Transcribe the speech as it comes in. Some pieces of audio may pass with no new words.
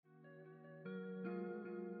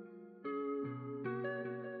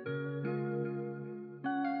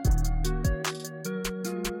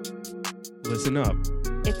Listen up.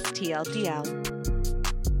 It's TLDL.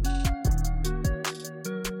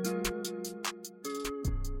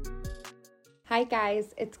 Hi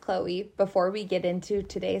guys, it's Chloe. Before we get into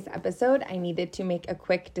today's episode, I needed to make a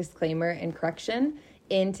quick disclaimer and correction.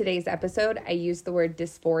 In today's episode, I used the word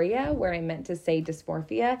dysphoria where I meant to say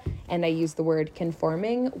dysmorphia, and I used the word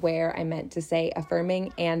conforming where I meant to say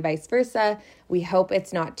affirming, and vice versa. We hope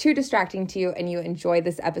it's not too distracting to you and you enjoy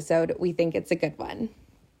this episode. We think it's a good one.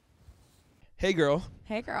 Hey girl,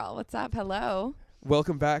 Hey girl, what's up? Hello.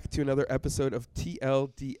 welcome back to another episode of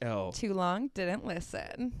TLDL. Too long, didn't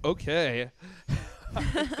listen. Okay.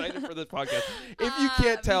 I'm excited for this podcast. If you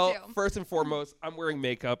can't tell, too. first and foremost, I'm wearing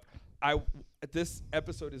makeup. This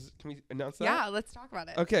episode is, can we announce that? Yeah, let's talk about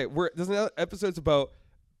it. Okay, this episode's about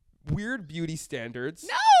weird beauty standards.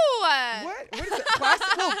 No! What is it?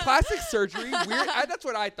 Plastic surgery. Weird. That's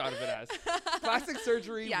what I thought of it as. Plastic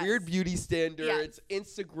surgery, Yes. Weird beauty standards,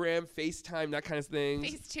 Instagram, FaceTime, that kind of thing.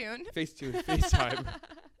 Facetune. FaceTime.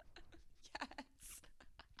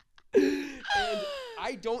 Yes. And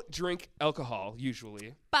I don't drink alcohol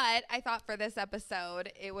usually. But I thought for this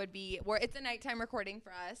episode, it would be where it's a nighttime recording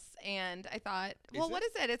for us. And I thought, what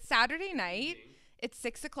is it? It's Saturday night. It's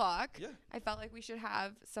 6 o'clock. Yeah. I felt like we should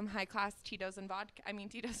have some high class Tito's and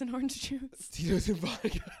Tito's and orange juice. Tito's and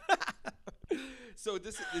vodka. So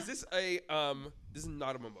is this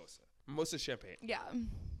not a mimosa. Mimosa champagne. Yeah.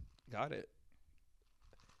 Got it.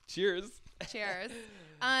 Cheers. Cheers.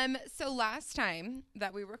 So last time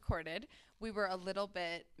that we recorded, we were a little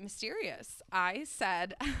bit mysterious. I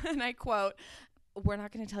said, and I quote, "We're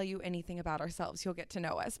not going to tell you anything about ourselves. You'll get to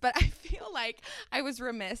know us." But I feel like I was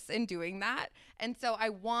remiss in doing that. And so I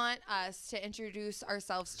want us to introduce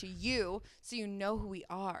ourselves to you so you know who we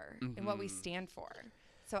are and what we stand for.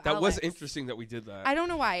 So That Alex, was interesting that we did that. I don't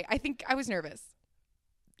know why. I think I was nervous.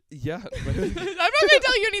 Yeah. I'm not going to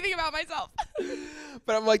tell you anything about myself.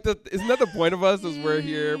 But I'm like, isn't that the point of us as we're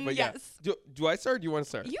here? But yes. Yeah. Do I start or do you want to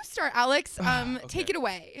start? You start, Alex. Okay. Take it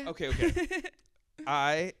away. Okay.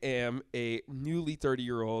 I am a newly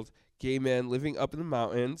 30-year-old gay man living up in the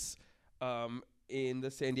mountains in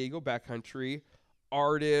the San Diego backcountry,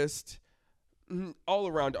 artist,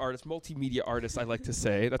 all-around artist, multimedia artist, I like to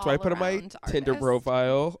say. That's why I put on my Tinder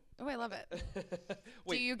profile. Oh, I love it.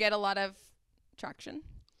 Wait. Do you get a lot of traction?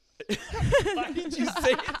 Why did you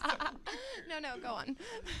say it? No, go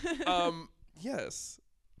on. Yes.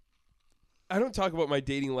 I don't talk about my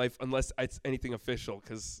dating life unless it's anything official,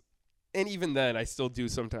 and even then, I still do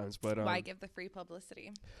sometimes. But why give the free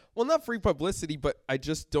publicity? Well, not free publicity, but I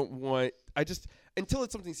just don't want. Until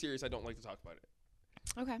it's something serious, I don't like to talk about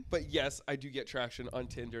it. Okay. But yes, I do get traction on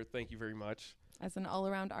Tinder. Thank you very much. As an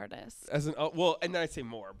all-around artist. And then I say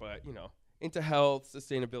more, but into health,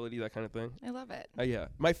 sustainability, that kind of thing. I love it. Yeah,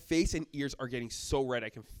 my face and ears are getting so red, I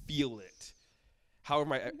can feel it. How are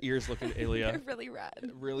my ears looking, Ilya? They're really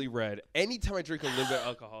red. Really red. Anytime I drink a little bit of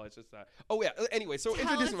alcohol, it's just that. Oh, yeah. Anyway, so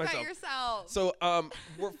introducing myself. Tell us about yourself.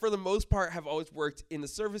 So, for the most part, have always worked in the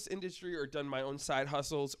service industry or done my own side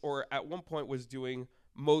hustles, or at one point was doing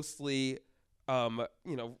mostly,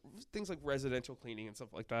 things like residential cleaning and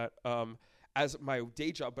stuff like that as my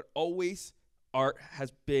day job. But always art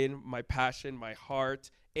has been my passion, my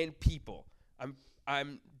heart, and people.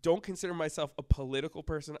 I'm don't consider myself a political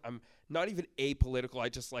person. I'm not even apolitical. I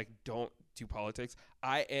just don't do politics.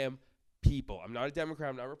 I am people. I'm not a Democrat.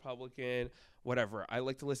 I'm not a Republican. Whatever. I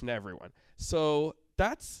like to listen to everyone. So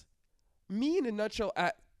that's me in a nutshell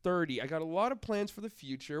at 30. I got a lot of plans for the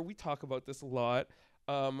future. We talk about this a lot.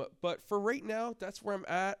 But for right now, that's where I'm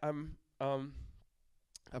at.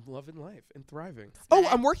 I'm loving life and thriving. Oh,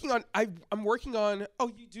 I'm working on,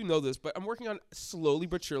 oh, you do know this, but I'm working on slowly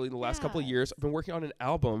but surely in the last couple of years. I've been working on an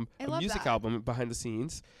album, a music album behind the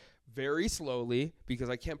scenes, very slowly because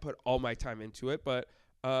I can't put all my time into it. But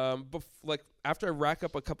after I rack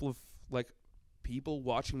up a couple of people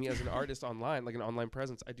watching me as an artist online, like an online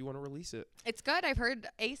presence, I do want to release it. It's good. I've heard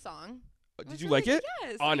a song. Did you like it?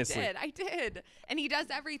 Yes, honestly. I did. And he does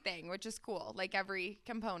everything, which is cool. Like every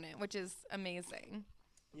component, which is amazing.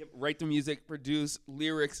 Yep. Write the music, produce,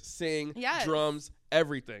 lyrics, sing, Yes. drums,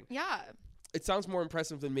 everything. Yeah. It sounds more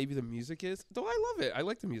impressive than maybe the music is, though I love it. I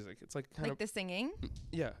like the music. It's kind of the singing.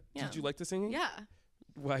 Yeah. Yeah. Did you like the singing? Yeah.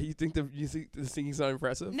 Why you think the singing's not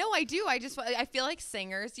impressive? No, I do. I feel like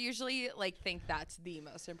singers usually think that's the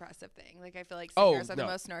most impressive thing. Like I feel like Oh, singers are no.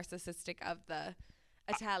 the most narcissistic of the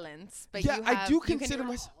talents. But Yeah, I do you can consider do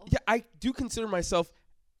it myself. all. Yeah, I do consider myself.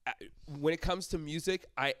 When it comes to music,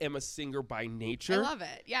 I am a singer by nature. I love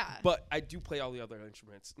it. Yeah. But I do play all the other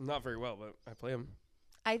instruments. Not very well, but I play them.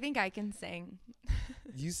 I think I can sing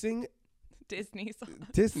You sing Disney songs.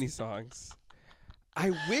 Disney songs.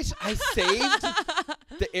 I wish I saved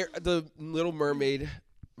the Little Mermaid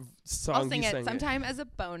song. I'll sing you it sang sometime as a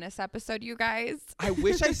bonus episode, you guys. I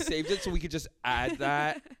wish I saved it so we could just add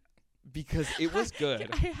that because it was good.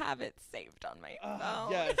 I have it saved on my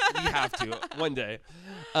phone. Yes, we have to one day.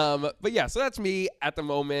 But yeah, so that's me at the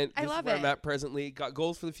moment. I This love is where I'm it. at presently. Got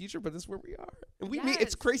goals for the future, but this is where we are. And we meet. Yes.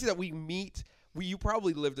 It's crazy that we meet. You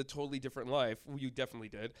probably lived a totally different life. You definitely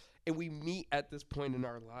did. And we meet at this point in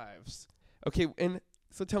our lives. Okay, and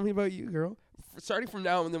so tell me about you, girl. Starting from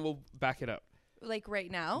now, and then we'll back it up. Like right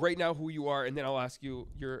now? Right now, who you are, and then I'll ask you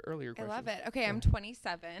your earlier I question. love it. Okay, I'm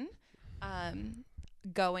 27.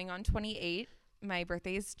 Going on 28. My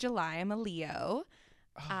birthday is July. I'm a Leo.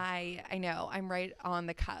 Oh. I know I'm right on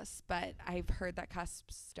the cusp, but I've heard that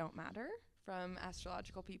cusps don't matter from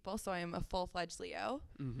astrological people, so I'm a full-fledged Leo.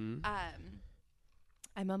 Mm-hmm.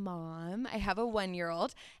 I'm a mom. I have a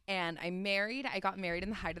 1-year-old, and I'm married. I got married in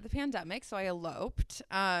the height of the pandemic, so I eloped.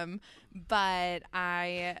 But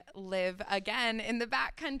I live again in the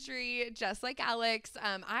backcountry, just like Alex.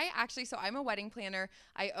 I'm a wedding planner.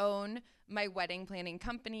 I own my wedding planning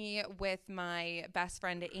company with my best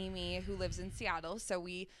friend Amy, who lives in Seattle. So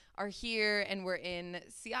we are here and we're in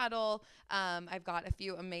Seattle. I've got a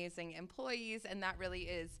few amazing employees, and that really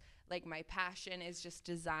is like my passion is just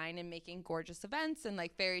design and making gorgeous events and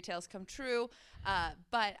like fairy tales come true.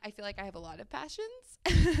 But I feel like I have a lot of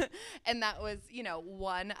passions and that was,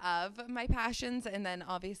 one of my passions. And then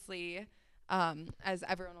obviously, as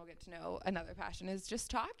everyone will get to know, another passion is just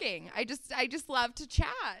talking. I just love to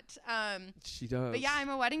chat. She does. But yeah, I'm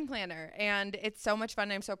a wedding planner and it's so much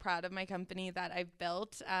fun. I'm so proud of my company that I've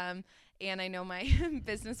built. And I know my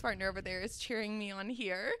business partner over there is cheering me on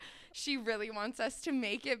here. She really wants us to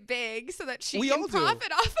make it big so that she can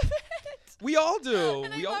profit off of it. We all do.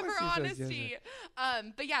 And I love her honesty.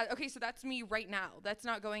 But yeah, okay, so that's me right now. That's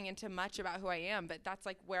not going into much about who I am, but that's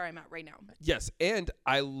like where I'm at right now. Yes, and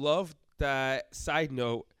I love that side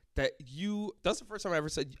note that that's the first time I ever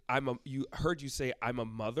said heard you say I'm a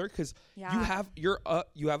mother, because you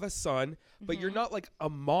have a son, but you're not like a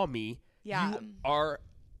mommy. Yeah. You are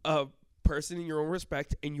a person in your own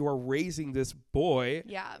respect, and you are raising this boy.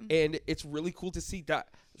 Yeah. And it's really cool to see that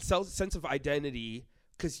sense of identity,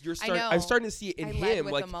 because I'm starting to see it in him.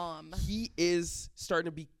 With like a mom. He is starting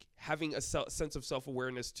to be having a sense of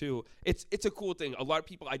self-awareness too. It's a cool thing. A lot of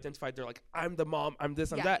people identify, they're like, I'm the mom, I'm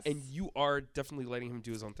this, I'm that, and you are definitely letting him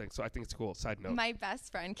do his own thing. So I think it's cool. Side note. My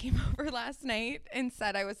best friend came over last night and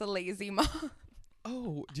said I was a lazy mom.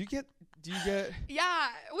 Oh, do you get Yeah,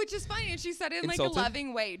 which is funny. And she said it in insulted? like a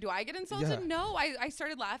loving way. Do I get insulted? Yeah. No, I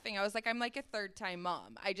started laughing. I was like, I'm like a third-time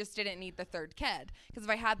mom. I just didn't need the third kid, because if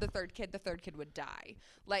I had the third kid would die.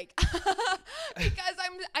 Like, because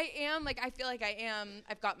I feel like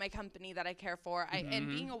I've got my company that I care for. And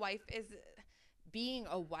being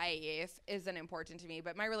a wife isn't important to me,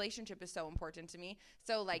 but my relationship is so important to me.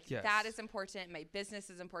 So like that is important. My business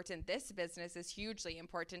is important. This business is hugely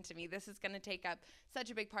important to me. This is going to take up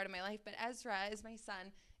such a big part of my life. But Ezra is my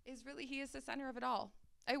son. He is the center of it all.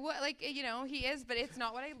 I would he is, but it's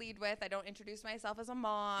not what I lead with. I don't introduce myself as a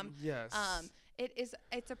mom. Yes.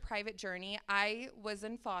 It's a private journey. I was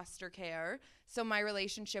in foster care, so my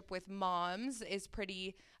relationship with moms is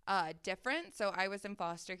pretty different. So I was in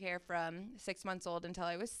foster care from 6 months old until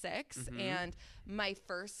I was 6. And my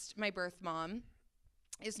birth mom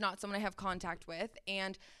is not someone I have contact with.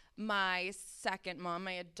 And my second mom,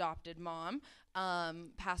 my adopted mom,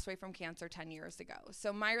 passed away from cancer 10 years ago.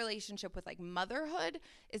 So my relationship with like motherhood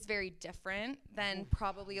is very different than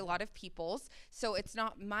probably a lot of people's. So it's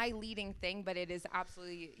not my leading thing, but it is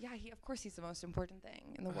absolutely, of course he's the most important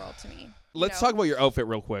thing in the world to me. Let's talk about your outfit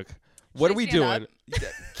real quick. What are we doing?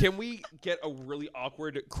 Can we get a really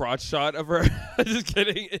awkward crotch shot of her? Just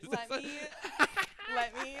kidding.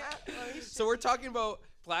 Let me. So we're talking about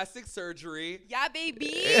plastic surgery. Yeah,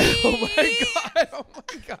 baby. Oh my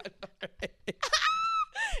god.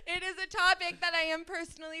 It is a topic that I am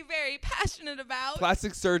personally very passionate about.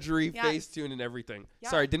 Plastic surgery, Facetune, and everything. Yeah.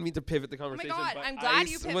 Sorry, didn't mean to pivot the conversation. Oh my God, but I'm glad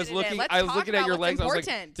you pivoted I was looking at your legs. Important.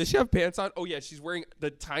 I was like, does she have pants on? Oh yeah, she's wearing the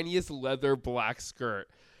tiniest leather black skirt,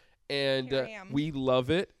 and we love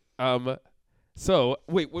it. So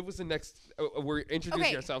wait, what was the next? We're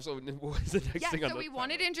introducing ourselves. So what was the next thing? So we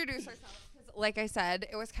wanted to introduce ourselves because, like I said,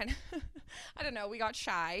 it was kind of, I don't know, we got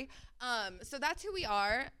shy. So that's who we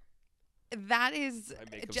are. That is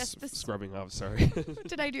just the scrubbing off. Sorry.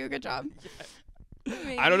 Did I do a good job?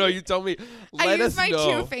 Maybe. I don't know. You tell me. I used my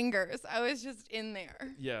 2 fingers. I was just in there.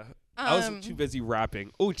 Yeah. I was too busy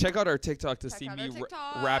rapping. Oh, check out our TikTok to see me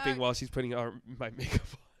rapping while she's putting my makeup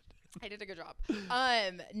on. I did a good job.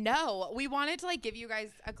 No, we wanted to like give you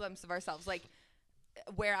guys a glimpse of ourselves. Like,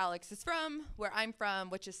 where Alex is from, where I'm from,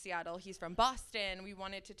 which is Seattle. He's from Boston. We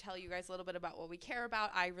wanted to tell you guys a little bit about what we care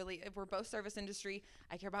about. We're both service industry.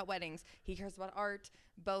 I care about weddings. He cares about art.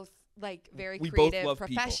 Both like very creative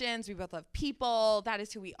professions. We both love people. That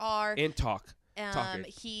is who we are. And talk.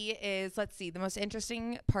 He is, let's see, the most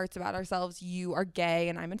interesting parts about ourselves. You are gay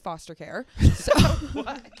and I'm in foster care. So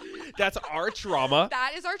what? That's our trauma.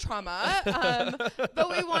 That is our trauma. But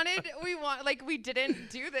we didn't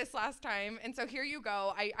do this last time. And so here you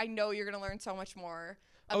go. I know you're going to learn so much more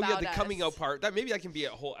about the coming out part. That maybe that can be a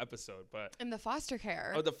whole episode, but. In the foster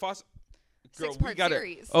care. Oh, the foster. Girl, 6-part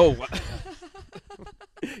series. Oh,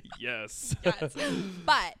 yes. Yes.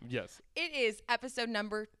 But yes, it is episode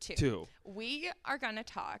number 2. 2. We are going to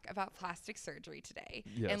talk about plastic surgery today.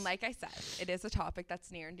 Yes. And like I said, it is a topic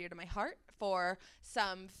that's near and dear to my heart for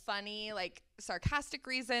some funny, like sarcastic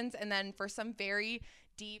reasons, and then for some very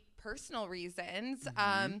deep personal reasons.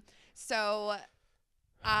 So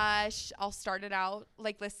I'll start it out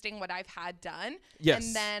like listing what I've had done. Yes,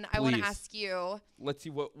 and then I want to ask you. Let's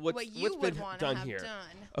see what's been done here.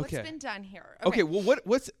 Okay. What's been done here? Okay. Well,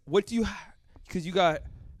 what do you? Because you got.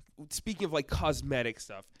 Speaking of like cosmetic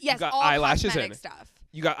stuff, yes, you got all eyelashes cosmetic in. Stuff.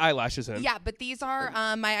 You got eyelashes in. Yeah, but these are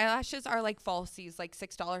my eyelashes are like falsies, like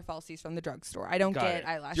 $6 falsies from the drugstore. I don't get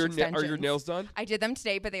eyelash extensions. Are your nails done? I did them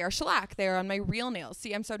today, but they are shellac. They are on my real nails.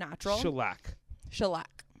 See, I'm so natural. Shellac.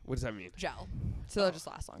 What does that mean? Gel. So they'll just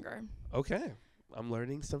last longer. Okay. I'm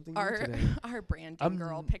learning something new today. Our branding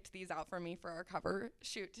girl picked these out for me for our cover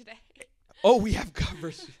shoot today. Oh, we have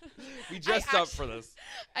covers. We dressed up for this.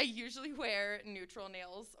 I usually wear neutral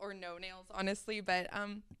nails or no nails, honestly, but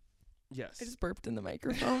yes. I just burped in the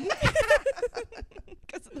microphone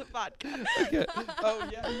because of the vodka. Okay. Oh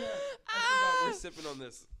yeah. I forgot we're sipping on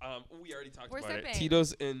this. We already talked about it.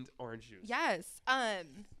 Tito's and orange juice. Yes.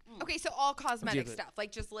 Okay, so all cosmetic stuff,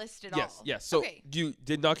 like just list it all. Yes. So you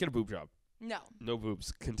did not get a boob job. No. No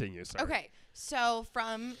boobs. Continue. Sorry. Okay. So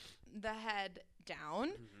from the head down,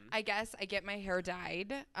 I guess I get my hair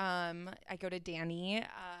dyed. I go to Danny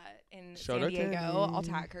in San Diego. I'll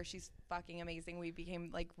tag her. She's fucking amazing. We became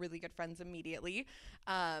like really good friends immediately.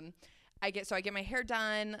 I get my hair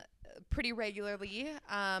done pretty regularly.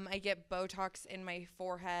 I get Botox in my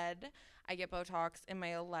forehead. I get Botox in my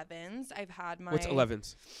 11s. I've had my What's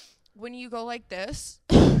 11s? When you go like this,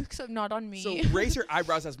 except not on me. So raise your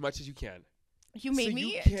eyebrows as much as you can. You've made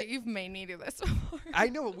me do this before. I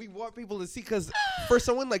know. We want people to see because for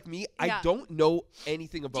someone like me, I don't know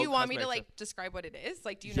anything about. Do you want me to like describe what it is?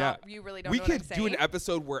 Like, do you not? You really don't. We know what I'm could saying? do an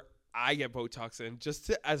episode where I get Botox in just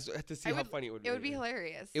to see how funny it would be. It would be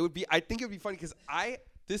hilarious. It would be. I think it would be funny because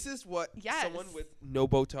this is what someone with no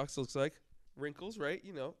Botox looks like. Wrinkles, right?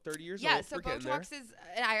 30 years old. Yeah, so Botox is,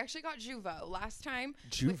 and I actually got Juvo last time.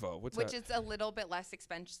 Juvo, what's that? Which is a little bit less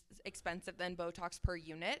expensive than Botox per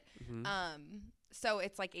unit. So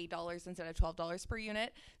it's like $8 instead of $12 per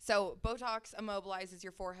unit. So Botox immobilizes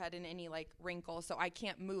your forehead and any like wrinkle, so I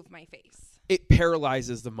can't move my face. It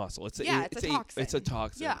paralyzes the muscle. It's a toxin. It's a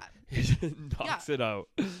toxin. Yeah. It knocks it out.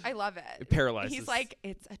 I love it. It paralyzes. He's like,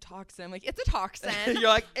 it's a toxin. I'm like, it's a toxin. You're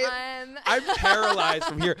like, I'm paralyzed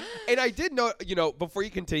from here. And I did know, before you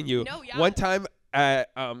continue, one time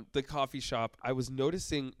at the coffee shop, I was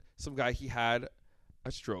noticing some guy, he had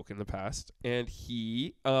a stroke in the past, and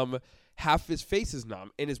he half his face is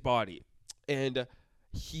numb in his body, and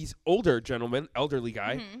he's elderly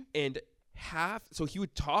guy, and so he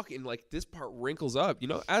would talk and like this part wrinkles up,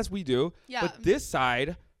 as we do, but this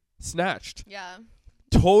side snatched,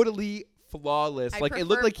 totally flawless. Like it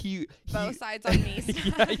looked like he both sides on me.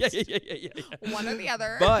 yeah. One or the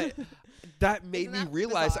other. But that made me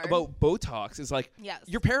realize about Botox is like,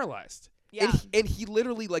 you're paralyzed. Yeah. And he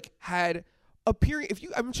literally like had a period.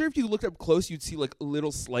 I'm sure if you looked up close, you'd see like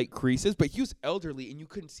little slight creases, but he was elderly and you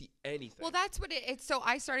couldn't see anything. Well, that's what it's. So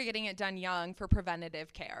I started getting it done young for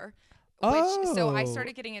preventative care. So I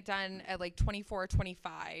started getting it done at like 24 or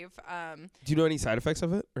 25. Do you know any side effects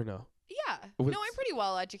of it or no? Yeah. No, I'm pretty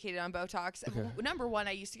well educated on Botox. Okay. Number one,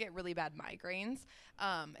 I used to get really bad migraines.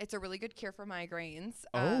 It's a really good cure for migraines.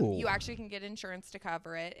 You actually can get insurance to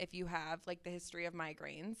cover it if you have like the history of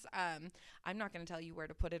migraines. I'm not going to tell you where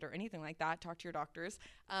to put it or anything like that. Talk to your doctors.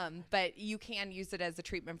 But you can use it as a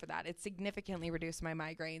treatment for that. It significantly reduced my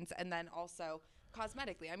migraines. And then also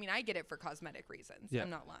cosmetically. I mean, I get it for cosmetic reasons. Yeah. I'm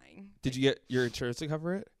not lying. Did you get your insurance to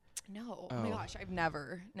cover it? No. Oh my gosh, I've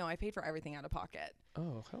never. No, I paid for everything out of pocket.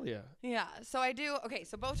 Oh, hell yeah. Yeah. So I do. Okay.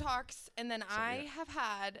 So Botox. And then I have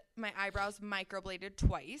had my eyebrows microbladed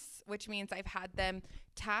twice, which means I've had them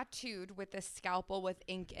tattooed with a scalpel with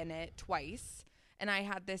ink in it twice. And I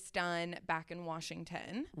had this done back in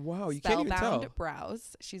Washington. Wow, you can't even tell. Spellbound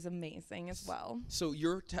Brows. She's amazing as well. So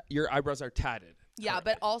your eyebrows are tatted. Yeah, Correct.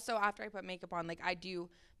 but also after I put makeup on, like I do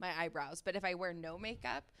my eyebrows. But if I wear no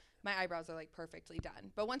makeup, my eyebrows are like perfectly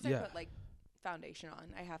done. But once I put like foundation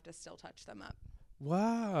on, I have to still touch them up.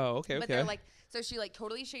 Wow. Okay. But they're like, so she like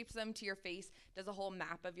totally shapes them to your face, does a whole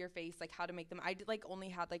map of your face, like how to make them. I did, like only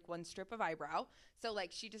had like one strip of eyebrow. So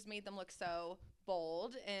like she just made them look so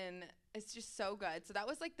bold, and it's just so good. So that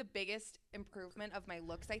was like the biggest improvement of my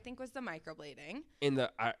looks, I think, was the microblading. In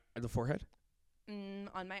the forehead?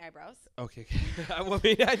 On my eyebrows. Okay. I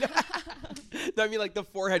mean like the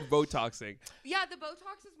forehead Botoxing. Yeah, the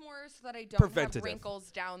Botox is more so that I don't Preventative. have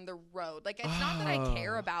wrinkles down the road. Like, it's not that I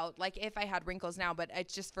care about, like, if I had wrinkles now, but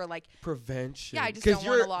it's just for, like... Prevention. Yeah, I just don't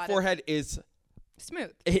want a lot of... your forehead is...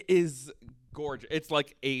 Smooth. It is gorgeous. It's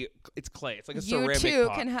like it's clay. It's like a ceramic You, too,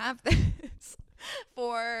 pot. can have this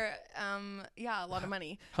for, a lot of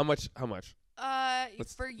money. How much?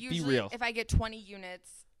 For usually, real. if I get 20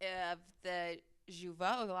 units of the...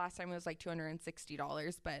 Jeuveau, the last time it was like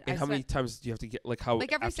 $260, but and how many times do you have to get, like, how,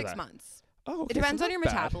 like every after 6 that? months. Oh, okay, it depends so on your not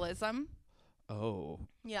bad. metabolism. Oh,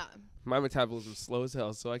 yeah, my metabolism's slow as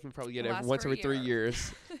hell, so I can probably get it once every 3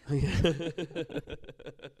 years.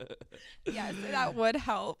 Yes, that would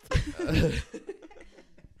help.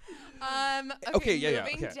 Okay,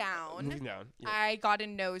 moving down. Yeah. I got a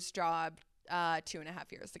nose job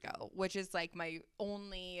 2.5 years ago, which is like my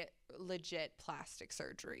only legit plastic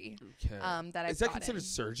surgery. Okay. That I've Is that gotten. considered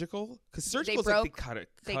surgical? Because surgical is broke- like they cut it.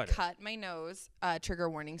 They cut my nose. Trigger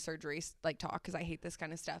warning surgery, like talk, because I hate this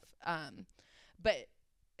kind of stuff. And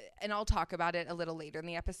I'll talk about it a little later in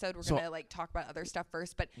the episode. We're gonna like talk about other stuff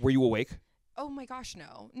first. But were you awake? oh my gosh,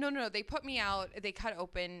 no. They put me out. They cut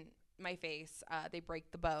open my face. They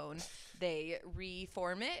break the bone. They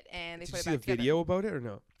reform it, and they Did put you it see back a together. video about it or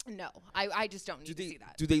no? No, I just don't need to see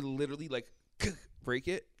that. Do they literally like break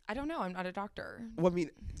it? I don't know. I'm not a doctor. Well, I mean,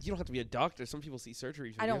 you don't have to be a doctor. Some people see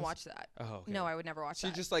surgery videos. I don't watch that. Oh, okay. No, I would never watch So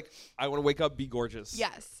that. you're just like, I want to wake up, be gorgeous.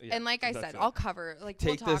 Yes. Yeah, And like I that's said, it. I'll cover, like, Take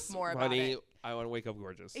we'll talk this more about money. it. I want to wake up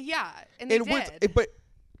gorgeous. Yeah. And they did. But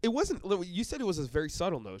it wasn't, you said it was a very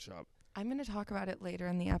subtle nose job. I'm going to talk about it later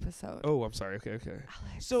in the episode. Oh, I'm sorry. Okay. Alex,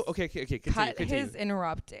 So, okay. Cut Continue. his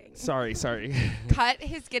interrupting. Sorry. Cut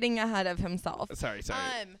his getting ahead of himself. Sorry.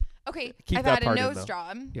 Okay. Keep I've that had a part in, nose though.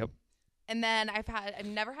 job. Yep. And then I've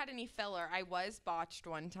never had any filler. I was botched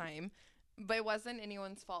one time, but it wasn't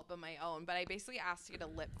anyone's fault but my own. But I basically asked to get a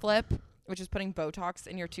lip flip, which is putting Botox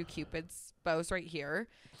in your two Cupid's bows right here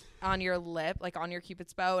on your lip, like on your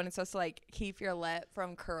Cupid's bow. And it's supposed to like keep your lip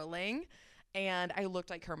from curling. And I looked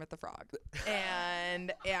like Kermit the Frog.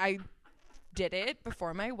 And I did it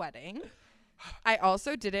before my wedding. I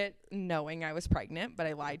also did it knowing I was pregnant, but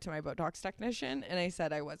I lied to my Botox technician and I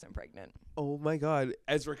said I wasn't pregnant. Oh my God.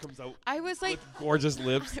 Ezra comes out I was like, with gorgeous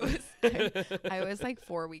lips. I was like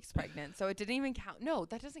 4 weeks pregnant, so it didn't even count. No,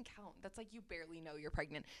 that doesn't count. That's like you barely know you're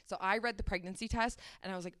pregnant. So I read the pregnancy test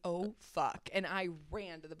and I was like, oh fuck, and I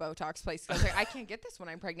ran to the Botox place. I was like, I can't get this when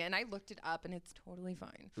I'm pregnant, and I looked it up and it's totally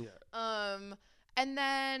fine. Yeah. And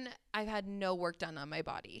then I've had no work done on my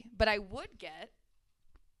body, but I would get.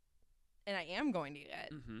 And I am going to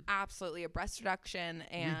get absolutely a breast reduction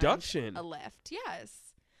and a lift. Yes.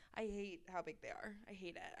 I hate how big they are. I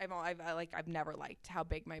hate it. I've never liked how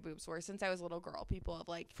big my boobs were since I was a little girl. People have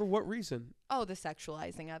like, For what reason? oh, the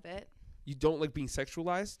sexualizing of it. You don't like being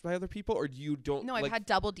sexualized by other people, or you don't? No, I've had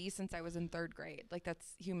double D since I was in 3rd grade. Like, that's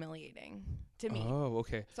humiliating to me. Oh,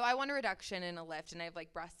 okay. So I want a reduction and a lift, and I've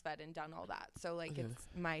like breastfed and done all that. So like it's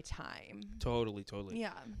my time. Totally.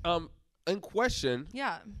 Yeah. In question.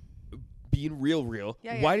 Yeah. Being real.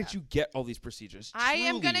 Why did you get all these procedures? I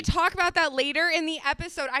am going to talk about that later in the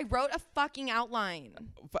episode. I wrote a fucking outline.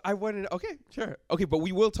 But I wanted. Okay, sure. Okay, but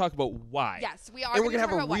we will talk about why. Yes, we are. And we're gonna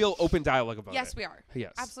have a real open dialogue about it. Yes, we are.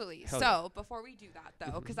 Yes, absolutely. Hell so before we do that,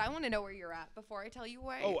 though, because I want to know where you're at before I tell you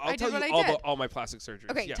why. Oh, I'll I tell did you what I did. all my plastic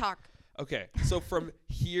surgeries. Okay, yeah. talk. Okay, so from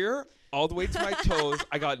here all the way to my toes,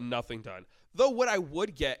 I got nothing done. Though what I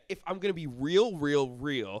would get, if I'm gonna be real,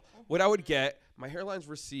 what I would get, my hairline's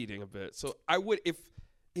receding a bit. So I would, if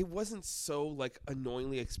it wasn't so like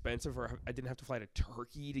annoyingly expensive, or I didn't have to fly to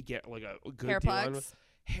Turkey to get like a good hair deal on plugs.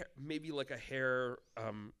 hair, maybe like a hair,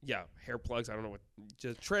 hair plugs. I don't know what,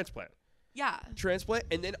 just transplant. Yeah. Transplant,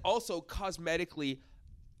 and then also cosmetically,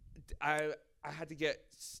 I had to get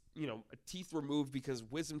teeth removed because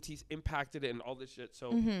wisdom teeth impacted it and all this shit.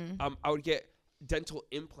 So I would get dental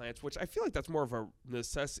implants, which I feel like that's more of a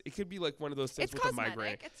necessity. It could be like one of those things It's with cosmetic. a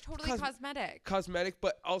migraine. It's totally cosmetic. Cosmetic,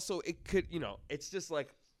 but also it could, it's just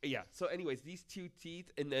like, yeah. So anyways, these 2 teeth,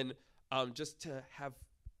 and then just to have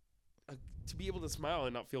to be able to smile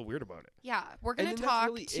and not feel weird about it. Yeah, we're going And to then that's talk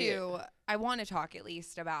really to, I want to talk at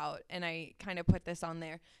least about, and I kind of put this on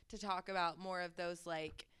there, to talk about more of those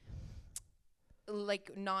like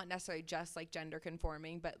not necessarily just like gender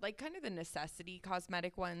conforming, but like kind of the necessity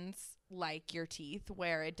cosmetic ones, like your teeth,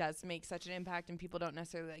 where it does make such an impact and people don't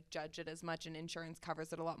necessarily like judge it as much, and insurance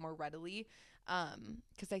covers it a lot more readily.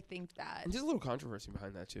 Because I think that And there's a little controversy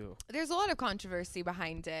behind that too. there's a lot of controversy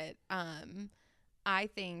behind it. I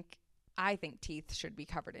think teeth should be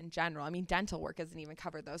covered in general. I mean, dental work isn't even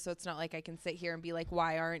covered though, so it's not like I can sit here and be like,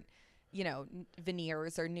 why aren't,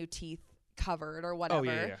 veneers or new teeth covered or whatever.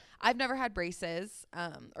 Oh, yeah. I've never had braces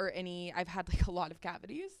or any. I've had like a lot of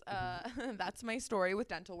cavities. That's my story with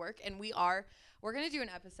dental work, and we're gonna do an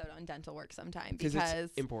episode on dental work sometime because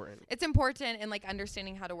it's important. It's important, and like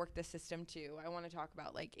understanding how to work the system too. I want to talk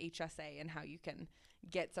about like HSA and how you can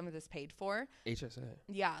get some of this paid for. HSA.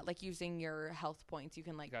 Yeah, like using your health points, you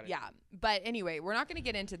can like, Got it. yeah. But anyway, we're not going to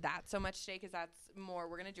get into that so much today because that's more,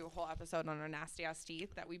 we're going to do a whole episode on our nasty ass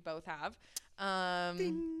teeth that we both have.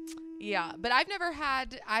 Yeah, but I've never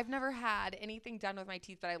had anything done with my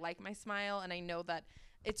teeth, but I like my smile, and I know that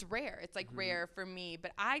it's rare. It's like rare for me,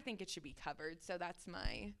 but I think it should be covered. So that's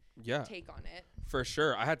my take on it. For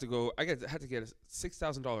sure. I had to get a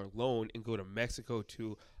 $6,000 loan and go to Mexico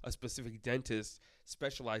to a specific dentist,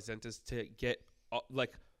 specialized dentist, to get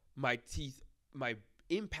like my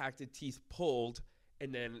impacted teeth pulled.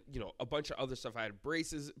 And then, a bunch of other stuff. I had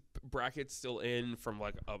braces, brackets still in from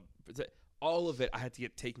like all of it. I had to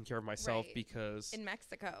get taken care of myself because in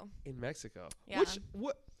Mexico. Yeah.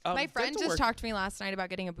 My friend just talked to me last night about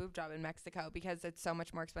getting a boob job in Mexico because it's so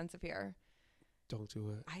much more expensive here. Don't do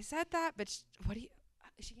it. I said that, but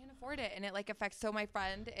she can't afford it, and it like affects. So my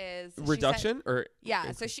friend is reduction or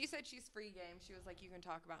yeah. So she said she's free game. She was like, you can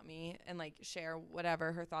talk about me and like share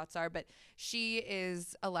whatever her thoughts are. But she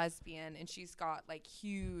is a lesbian, and she's got like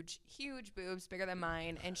huge boobs, bigger than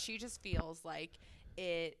mine, and she just feels like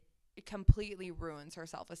it completely ruins her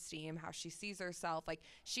self-esteem, how she sees herself. Like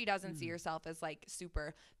she doesn't see herself as like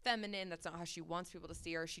super feminine. That's not how she wants people to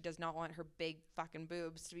see her. She does not want her big fucking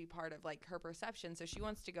boobs to be part of like her perception. So she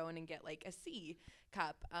wants to go in and get like a C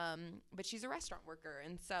cup. But she's a restaurant worker,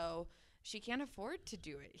 and so she can't afford to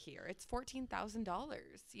do it here. It's $14,000,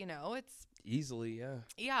 it's easily.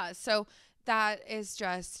 Yeah. So that is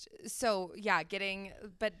just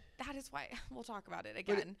but that is why we'll talk about it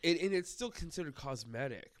again. And it's still considered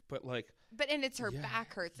cosmetic, but it's her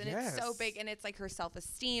back hurts, and it's so big, and it's like her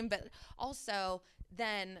self-esteem, but also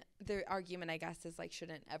then the argument, I guess, is like,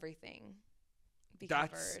 shouldn't everything be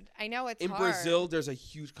covered? I know it's in hard. Brazil. There's a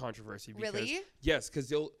huge controversy. Because, really? Yes,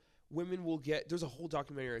 because women will get. There's a whole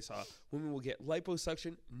documentary I saw. Women will get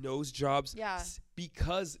liposuction, nose jobs,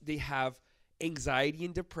 because they have anxiety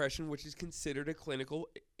and depression, which is considered a clinical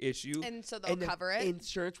issue, and so they'll cover it.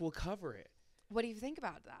 Insurance will cover it. What do you think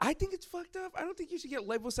about that? I think it's fucked up. I don't think you should get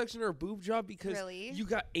liposuction or a boob job because you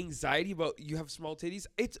got anxiety about you have small titties.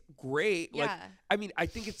 It's great. Yeah. I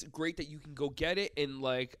think it's great that you can go get it, and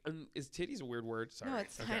is titties a weird word? Sorry. No,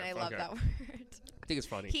 it's fine. I love that word. I think it's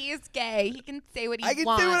funny. He is gay. He can say what he wants. I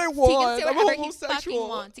can say what I want. He can say whatever he fucking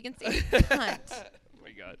wants. He can say cunt. Oh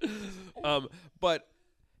my god. But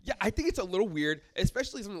yeah, I think it's a little weird,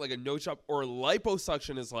 especially something like a nose job or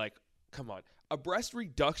liposuction is like, come on, a breast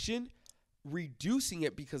reduction, reducing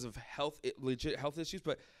it because of legit health issues.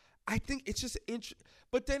 But I think it's just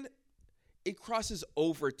but then it crosses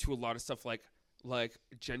over to a lot of stuff like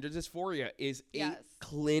gender dysphoria is a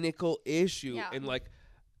clinical issue, and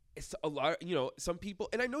it's a lot. Some people,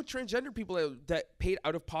 and I know transgender people that paid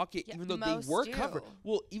out of pocket even though they were covered.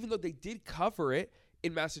 Well, even though they did cover it.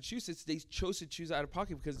 In Massachusetts, they chose to choose out of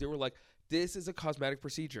pocket because they were like, this is a cosmetic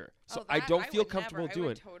procedure. So I don't feel comfortable doing. I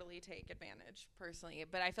would totally take advantage personally,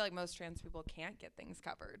 but I feel like most trans people can't get things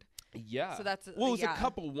covered. Yeah. So that's it was a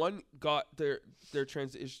couple. One got their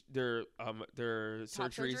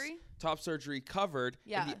top surgery covered,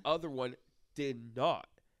 and the other one did not.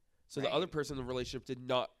 So the other person in the relationship did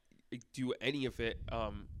not do any of it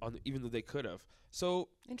even though they could have. So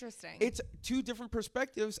interesting. It's two different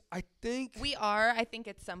perspectives. I think I think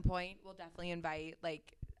at some point we'll definitely invite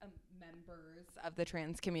members of the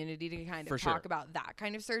trans community to kind of talk about that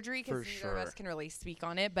kind of surgery, because neither of us can really speak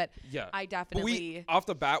on it. But I definitely off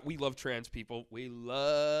the bat, we love trans people. We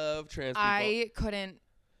love trans people.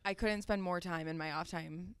 I couldn't spend more time in my off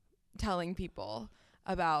time telling people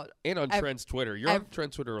about on trans Twitter. You're on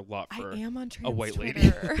trans Twitter a lot for I am on trans a white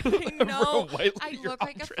Twitter. lady. I know. I look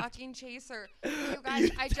like a fucking chaser. You guys,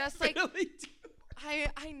 I just really do.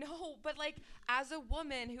 I know, but as a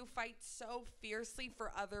woman who fights so fiercely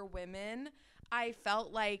for other women, I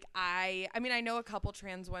felt like I mean, I know a couple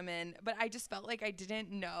trans women, but I just felt like I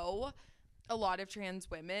didn't know a lot of trans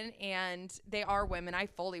women, and they are women. I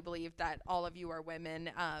fully believe that all of you are women.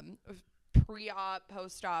 Pre-op,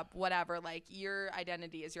 post-op, whatever, like your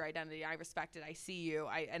identity is your identity. I respect it. I see you.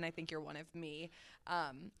 And I think you're one of me.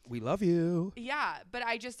 We love you. Yeah, but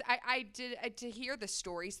I did to hear the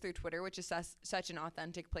stories through Twitter, which is such an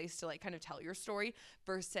authentic place to like kind of tell your story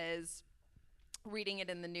versus reading it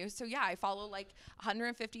in the news. So yeah, I follow like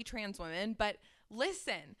 150 trans women, but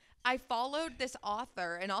listen, I followed this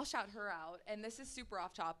author, and I'll shout her out, and this is super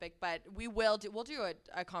off topic, but we'll do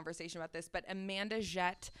a conversation about this, but Amanda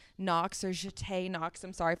Jette Knox, or Jette Knox,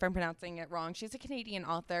 I'm sorry if I'm pronouncing it wrong. She's a Canadian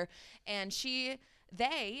author, and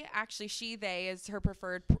they is her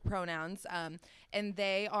preferred pronouns, and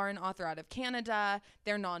they are an author out of Canada.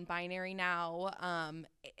 They're non-binary now,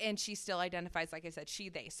 and she still identifies, like I said, she,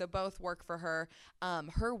 they. So both work for her.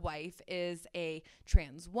 Her wife is a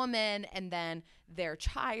trans woman, and then their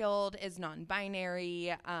child is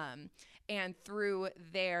non-binary. And through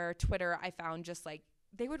their Twitter, I found just like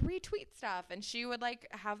they would retweet stuff, and she would like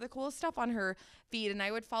have the coolest stuff on her feed, and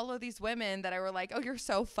I would follow these women that I were like, oh, you're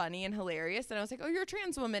so funny and hilarious, and I was like, oh, you're a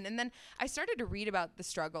trans woman. And then I started to read about the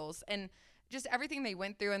struggles and just everything they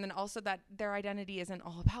went through, and then also that their identity isn't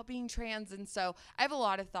all about being trans. And so I have a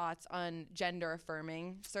lot of thoughts on gender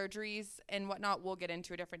affirming surgeries and whatnot. We'll get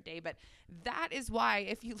into a different day, but that is why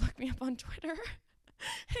if you look me up on Twitter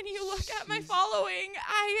and you look at my following,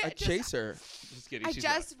 I chase her. Just kidding. I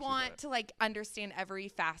just want to like understand every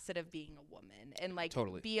facet of being a woman and like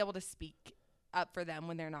be able to speak up for them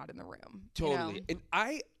when they're not in the room. Totally. You know? And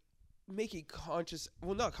I make a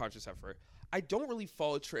not conscious effort. I don't really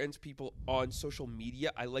follow trans people on social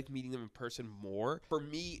media. I like meeting them in person more. For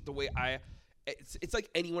me, the way it's like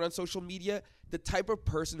anyone on social media, the type of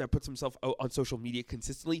person that puts himself out on social media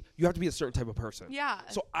consistently, you have to be a certain type of person. Yeah.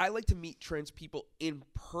 So I like to meet trans people in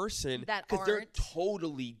person because they're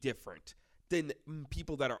totally different than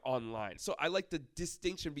people that are online. So I like the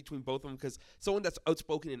distinction between both of them, because someone that's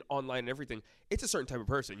outspoken and online and everything, it's a certain type of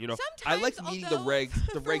person, you know. Sometimes, I like meeting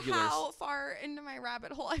the regulars. How far into my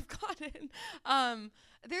rabbit hole I've gotten.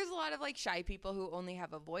 There's a lot of like shy people who only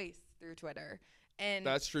have a voice through Twitter. And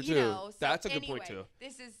that's true too. So that's a good point too.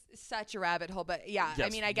 This is such a rabbit hole, but yeah, yes, I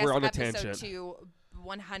mean, I guess we're on episode 2,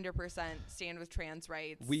 100% stand with trans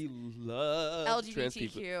rights. We love LGBTQ, trans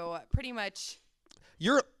people. pretty much.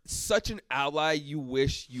 You're such an ally. You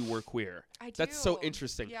wish you were queer. I do. That's so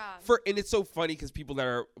interesting. Yeah. And it's so funny because people that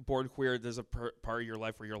are born queer, there's a part of your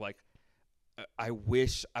life where you're like, I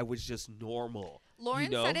wish I was just normal.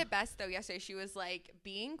 Lauren said it best though yesterday. She was like,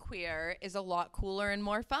 being queer is a lot cooler and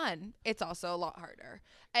more fun. It's also a lot harder.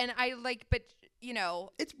 And I like, but you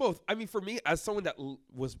know, it's both. I mean, for me, as someone that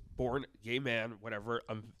was born gay man, whatever,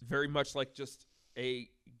 I'm very much like just a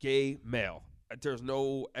gay male. There's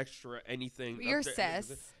no extra anything. You're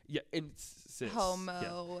cis. Yeah, and cis.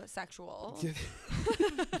 Homosexual. Yeah.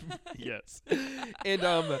 Yes. And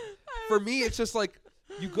for me, it's just like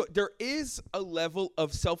there is a level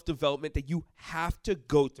of self-development that you have to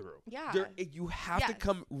go through. Yeah. You have to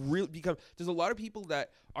become. There's a lot of people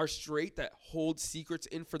that are straight that hold secrets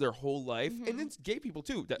in for their whole life, and then gay people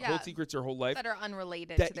too that hold secrets their whole life that are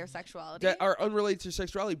unrelated to their sexuality. That are unrelated to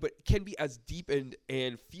sexuality, but can be as deep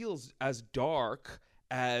and feels as dark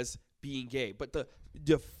as being gay. But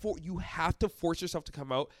you have to force yourself to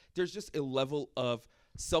come out. There's just a level of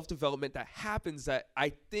self-development that happens that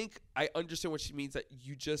I think I understand what she means, that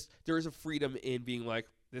there is a freedom in being like,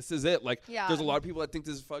 this is it. Like, there's a lot of people that think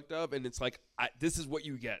this is fucked up, and it's like, this is what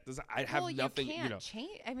you get. I have nothing, you can't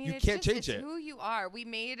change. I mean, you can't change it's it. Who you are. We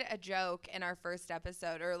made a joke in our first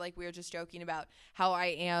episode, or like we were just joking about how I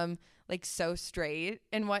am like so straight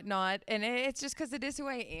and whatnot, and it's just because it is who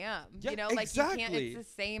I am. Yeah, you know, like exactly. you can't. It's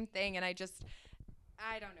the same thing, and I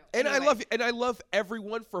don't know. And anyway. I love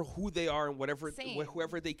everyone for who they are and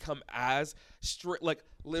whoever they come as. Straight, like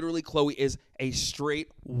literally, Chloe is a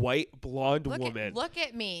straight white blonde woman. Look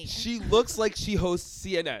at me. She looks like she hosts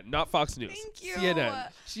CNN, not Fox News. Thank you. CNN.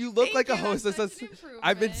 She looked like a hostess.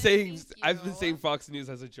 I've been saying Fox News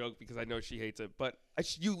as a joke because I know she hates it, but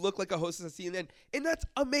you look like a hostess at CNN, and that's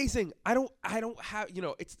amazing. I don't have,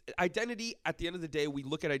 it's identity. At the end of the day, we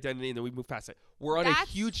look at identity and then we move past it. We're on a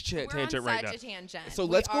huge tangent right now. Such a tangent. So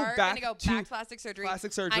let's go back to plastic surgery.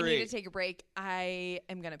 Plastic surgery. I need to take a break. I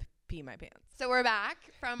am gonna pee my pants. So we're back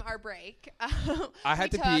from our break. I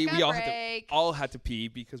had to pee. We all had to pee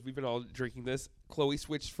because we've been all drinking this. Chloe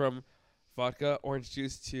switched from vodka, orange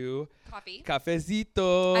juice to coffee.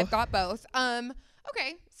 Cafecito. I've got both.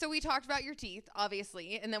 Okay, so we talked about your teeth,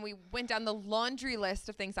 obviously, and then we went down the laundry list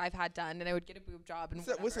of things I've had done, and I would get a boob job and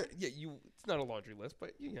whatever. It's not a laundry list,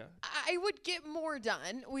 but yeah. I would get more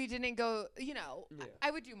done. We didn't go,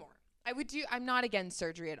 I would do more. I'm not against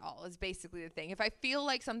surgery at all, is basically the thing. If I feel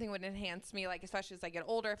like something would enhance me, like especially as I get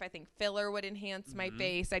older, if I think filler would enhance my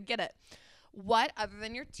face, I'd get it. What other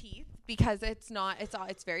than your teeth? Because it's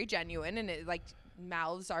very genuine, and it like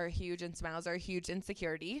mouths are huge and smiles are a huge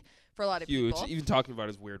insecurity for a lot of people. Huge. Even talking about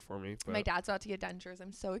it is weird for me. But. My dad's about to get dentures.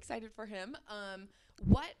 I'm so excited for him.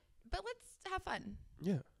 But let's have fun.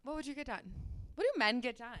 Yeah. What would you get done? What do men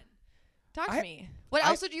get done? Talk to me. What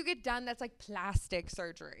else would you get done that's like plastic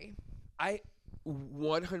surgery? I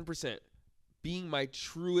 100%, being my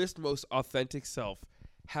truest, most authentic self,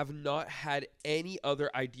 have not had any other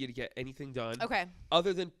idea to get anything done. Okay.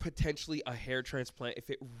 Other than potentially a hair transplant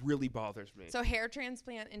if it really bothers me. So hair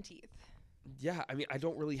transplant and teeth. Yeah, I mean, I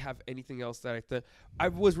don't really have anything else that I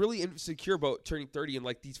was really insecure about turning 30, and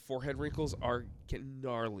like these forehead wrinkles are getting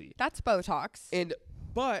gnarly. That's Botox.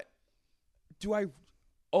 But do I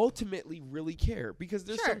ultimately really care? Because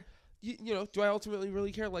there's some, do I ultimately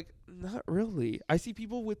really care? Like, not really. I see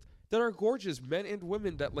people that are gorgeous, men and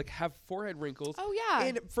women, that like have forehead wrinkles. Oh yeah.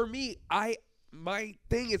 And for me, my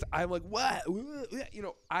thing is, I'm like, what?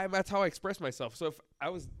 That's how I express myself. So if I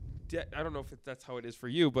was dead, I don't know if that's how it is for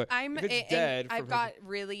you, but if it's dead. I've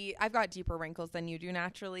got deeper wrinkles than you do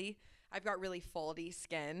naturally. I've got really foldy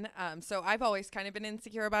skin. So I've always kind of been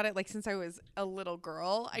insecure about it. Like since I was a little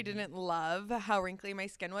girl, I didn't love how wrinkly my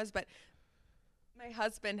skin was, but my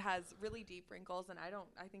husband has really deep wrinkles, and I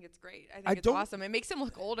think it's great. I think it's awesome. It makes him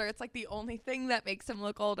look older. It's like the only thing that makes him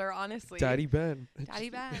look older, honestly. Daddy Ben.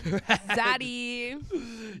 Daddy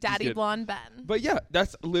blonde Ben. But yeah,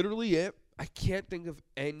 that's literally it. I can't think of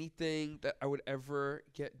anything that I would ever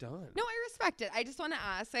get done. No, I respect it. I just want to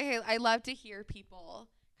ask. I love to hear people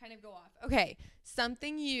kind of go off. Okay,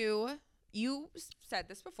 something you said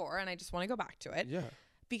this before, and I just want to go back to it. Yeah.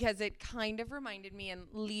 Because it kind of reminded me and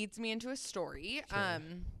leads me into a story. Okay.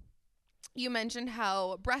 You mentioned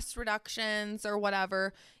how breast reductions or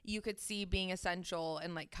whatever you could see being essential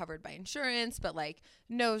and like covered by insurance, but like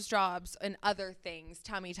nose jobs and other things,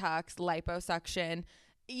 tummy tucks, liposuction,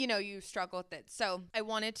 you struggle with it. So I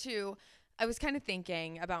was kind of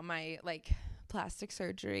thinking about my like plastic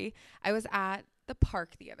surgery. I was at the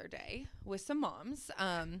park the other day with some moms.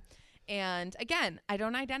 And again, I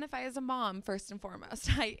don't identify as a mom first and foremost.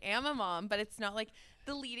 I am a mom, but it's not like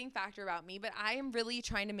the leading factor about me. But I am really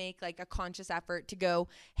trying to make like a conscious effort to go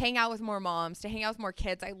hang out with more moms, to hang out with more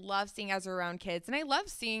kids. I love seeing as we're around kids. And I love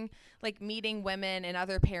seeing like meeting women and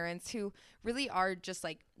other parents who really are just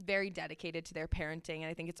like very dedicated to their parenting. And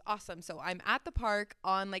I think it's awesome. So I'm at the park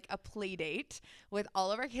on like a play date with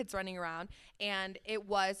all of our kids running around, and it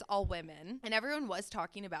was all women, and everyone was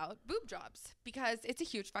talking about boob jobs because it's a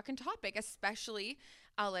huge fucking topic, especially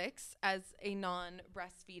Alex as a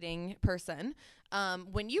non-breastfeeding person.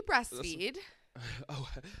 When you breastfeed. Oh,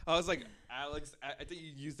 I was like, Alex, I think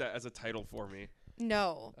you used that as a title for me.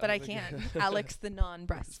 No, but I can. Alex the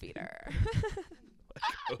non-breastfeeder.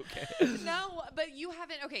 Okay. No, but you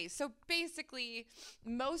haven't. Okay, so basically,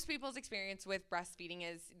 most people's experience with breastfeeding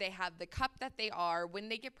is they have the cup that they are. When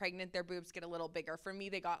they get pregnant, their boobs get a little bigger. For me,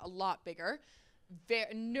 they got a lot bigger.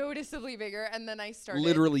 Very noticeably bigger. And then I started.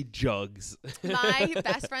 Literally jugs. My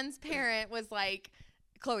best friend's parent was like,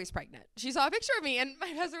 Chloe's pregnant. She saw a picture of me, and my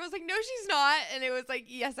husband was like, no, she's not. And it was like,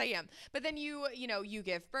 yes, I am. But then you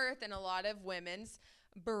give birth, and a lot of women's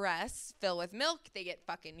breasts fill with milk. They get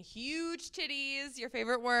fucking huge titties. Your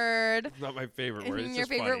favorite word. It's not my favorite word. It's your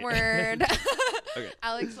just favorite funny. word. Okay.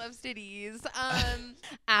 Alex loves titties.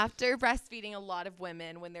 After breastfeeding, a lot of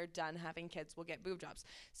women, when they're done having kids, will get boob jobs.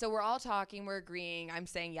 So we're all talking. We're agreeing. I'm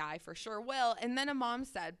saying, yeah, I for sure will. And then a mom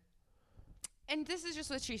said, and this is just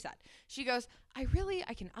what she said. She goes, I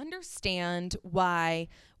can understand why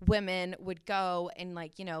women would go and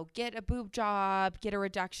get a boob job, get a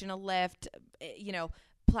reduction, a lift,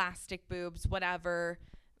 plastic boobs, whatever.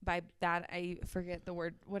 By that, I forget the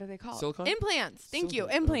word. What are they called? Silicone? Implants. Thank you.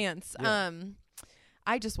 Implants. Yeah.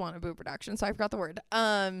 I just want a boob reduction, so I forgot the word.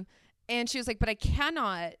 And she was like, but I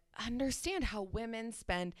cannot understand how women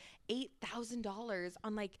spend $8,000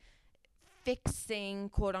 on fixing,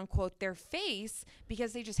 quote unquote, their face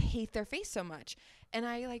because they just hate their face so much. And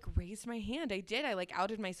I raised my hand. I did. I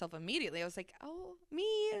outed myself immediately. I was like, oh,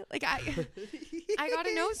 me. I got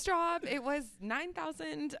a nose job. It was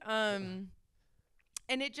 $9,000.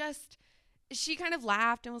 And it just, she kind of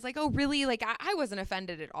laughed and was like, oh, really? Like, I wasn't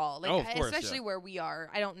offended at all. Like, of course, especially where we are.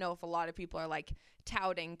 I don't know if a lot of people are like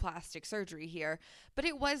touting plastic surgery here, but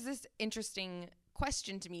it was this interesting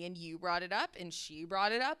question to me, and you brought it up and she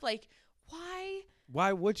brought it up. Like,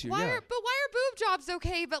 Why would you? Why are boob jobs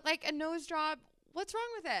okay, but like a nose job, what's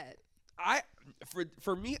wrong with it?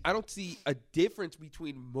 For me, I don't see a difference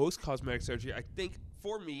between most cosmetic surgery. I think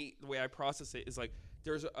for me, the way I process it is like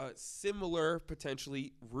there's a similar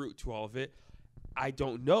potentially route to all of it. I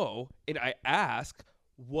don't know, and I ask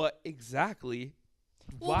what exactly.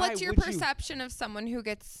 Well, what's your perception of someone who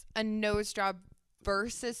gets a nose job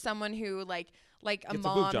versus someone who like a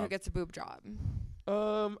mom who gets a boob job?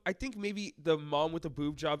 I think maybe the mom with the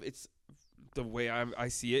boob job, it's the way I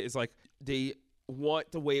see it is like they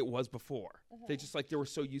want the way it was before. They just like they were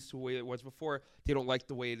so used to the way it was before. They don't like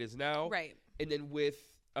the way it is now. Right. And then with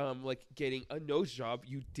like getting a nose job,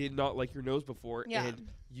 you did not like your nose before, and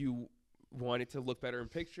you want it to look better in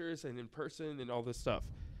pictures and in person and all this stuff.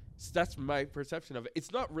 So that's my perception of it.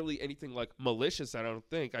 It's not really anything like malicious. I don't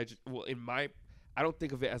think. I don't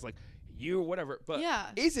think of it as like you or whatever. But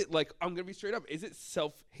is it like, I'm gonna be straight up? Is it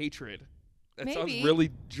self-hatred? That sounds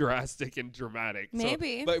really drastic and dramatic.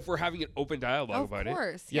 Maybe. So, but if we're having an open dialogue about it, of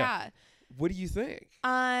course, yeah. What do you think?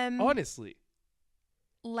 Honestly,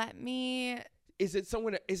 Is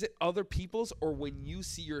it other people's, or when you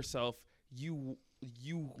see yourself, you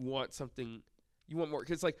want something, you want more?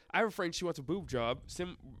 Because like I have a friend, she wants a boob job,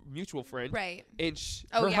 mutual friend, right? And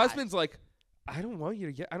her husband's like, I don't want you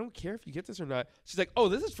to get. I don't care if you get this or not. She's like, oh,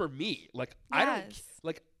 this is for me. Like I don't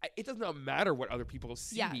like. It does not matter what other people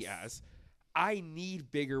see me as. I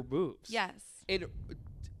need bigger boobs. Yes.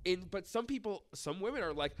 But some women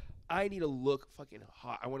are like, I need to look fucking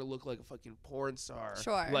hot. I want to look like a fucking porn star.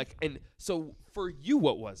 Sure. Like, and so for you,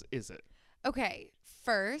 is it? Okay.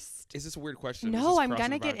 First, is this a weird question? No, I'm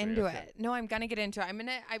gonna get into it. No, I'm gonna get into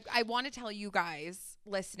it. I want to tell you guys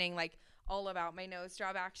listening, like, all about my nose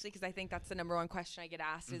job, actually, because I think that's the number one question I get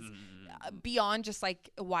asked is beyond just like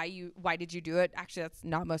why did you do it. Actually, that's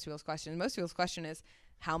not most people's question. Most people's question is,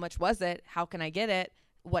 how much was it? How can I get it?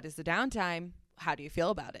 What is the downtime? How do you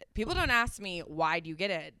feel about it? People don't ask me, why do you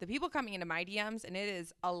get it? The people coming into my DMs, and it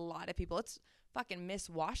is a lot of people. It's fucking Miss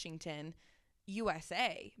Washington,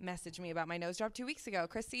 USA, messaged me about my nose job 2 weeks ago.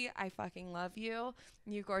 Chrissy, I fucking love you.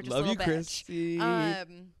 You gorgeous little bitch. Love you, Chrissy.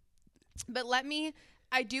 But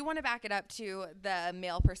I do want to back it up to the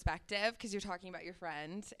male perspective, because you're talking about your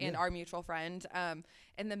friend and our mutual friend, and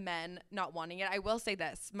the men not wanting it. I will say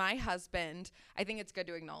this. My husband, I think it's good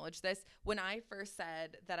to acknowledge this. When I first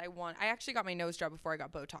said that I actually got my nose job before I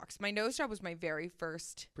got Botox. My nose job was my very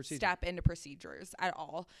first step into procedures at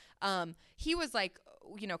all. He was like,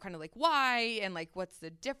 kind of like, why? And like, what's the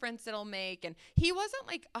difference it'll make? And he wasn't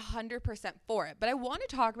like 100% for it. But I want to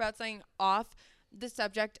talk about something off the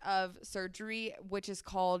subject of surgery, which is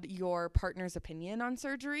called your partner's opinion on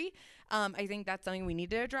surgery. I think that's something we need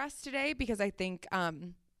to address today, because I think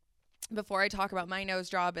before I talk about my nose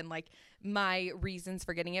job and like my reasons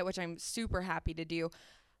for getting it, which I'm super happy to do,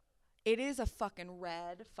 it is a fucking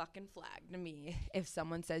red fucking flag to me if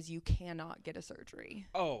someone says you cannot get a surgery.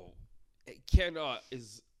 Oh, it cannot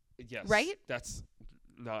is, yes. Right? It's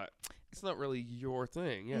not really your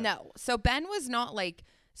thing. Yeah. No. So Ben was not like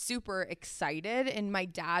super excited, and my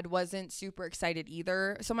dad wasn't super excited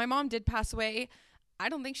either. So my mom did pass away. I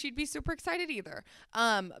don't think she'd be super excited either.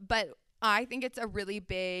 But I think it's a really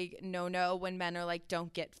big no-no when men are like,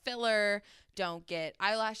 don't get filler, don't get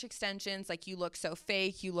eyelash extensions. Like, you look so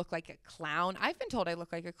fake. You look like a clown. I've been told I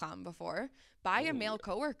look like a clown before by a male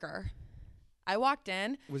coworker. I walked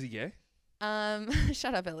in. Was he gay?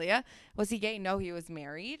 Shut up, Ilya. Was he gay? No, he was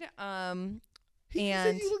married. He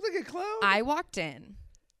said you look like a clown? I walked in.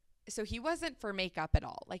 So he wasn't for makeup at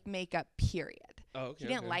all, like makeup, period. Oh, okay.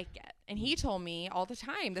 He didn't like it. And he told me all the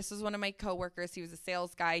time, this was one of my coworkers. He was a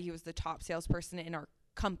sales guy. He was the top salesperson in our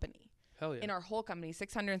company. Hell yeah. In our whole company,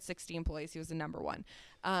 660 employees. He was the number one.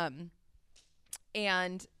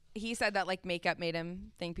 And he said that like makeup made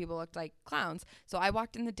him think people looked like clowns. So I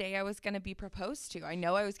walked in the day I was going to be proposed to. I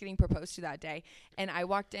know I was getting proposed to that day. And I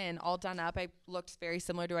walked in all done up. I looked very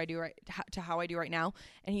similar to how I do right now.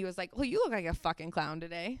 And he was like, well, you look like a fucking clown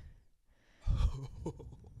today.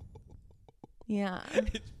 Yeah.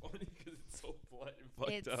 It's funny because it's so blunt and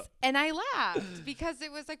fucked up. And I laughed because it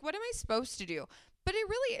was like, what am I supposed to do? But it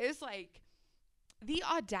really is like, the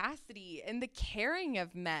audacity and the caring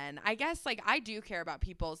of men. I guess like I do care about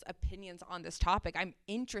people's opinions on this topic. I'm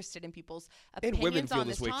interested in people's And women opinions feel on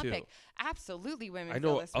this this way, too. topic. Absolutely, women I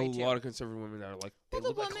feel know this a way too. lot of conservative women that are like, they Well, the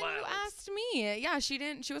look like woman who clowns. asked me, yeah,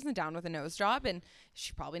 she wasn't down with a nose job, and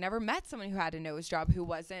she probably never met someone who had a nose job who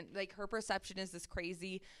wasn't like her perception is this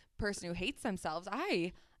crazy person who hates themselves.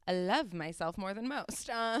 I love myself more than most.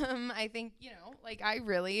 I think like I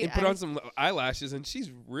really And put on some eyelashes, and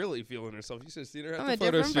she's really feeling herself. You should have seen her at I'm the a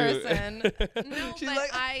photo different shoot. person. No, She's but like,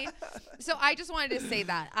 I just wanted to say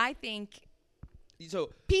that I think so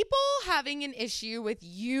people having an issue with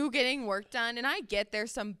you getting work done, and I get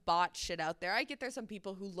there's some bot shit out there. I get there's some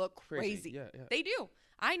people who look crazy. Yeah. They do.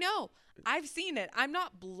 I know. I've seen it. I'm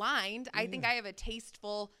not blind. I think I have a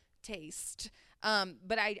tasteful taste.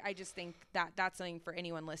 But I just think that that's something for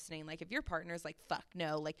anyone listening. Like if your partner's like, fuck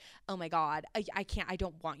no, like, oh my God, I can't, I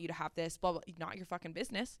don't want you to have this, blah, blah, not your fucking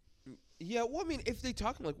business. Yeah, well, I mean, if they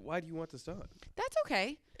talk like, why do you want this done? That's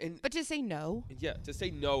okay. And But to say no. yeah, to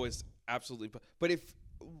say no is absolutely. But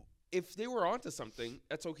if they were onto something,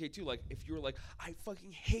 that's okay too. Like if you were like, I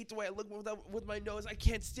fucking hate the way I look with my nose. I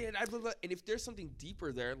can't stand. And if there's something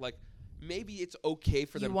deeper there, like maybe it's okay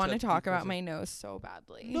for them. You want to talk be about present. my nose so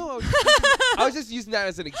badly. No, I was just using that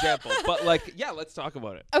as an example. But like, yeah, let's talk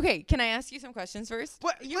about it. Okay, can I ask you some questions first?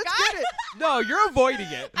 What? You Let's got get it. No, you're avoiding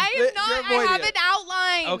it. I You're am not. I avoiding have it. an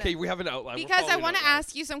outline. Okay, we have an outline. We're Because I following want to an outline.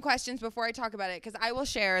 ask you some questions before I talk about it, because I will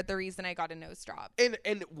share the reason I got a nose job.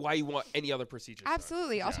 And why you want any other procedures done.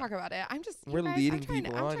 Absolutely, I'll Yeah. talk about it. I'm just We're you guys, leading I'm trying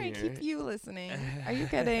people I'm on trying to here. keep you listening. Are you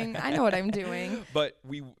kidding? I know what I'm doing. But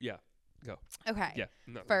go. Okay. Yeah.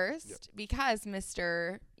 No, First, yeah. because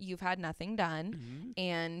Mr. You've had nothing done, Mhm.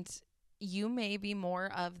 and you may be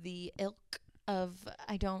more of the ilk of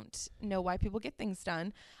I don't know why people get things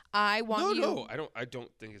done. I want you. No, I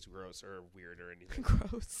don't think it's gross or weird or anything.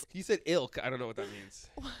 Gross. He said ilk. I don't know what that means.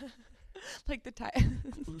 Like the type.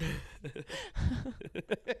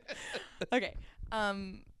 Okay.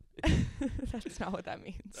 That's not what that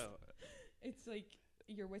means. Oh, It's like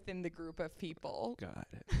you're within the group of people. got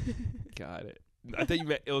it. Got it. I thought you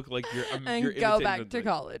meant ilk like you're. And you're go imitating back the- to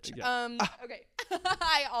college. Yeah. Okay.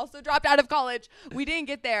 I also dropped out of college. We didn't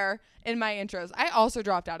get there in my intros. I also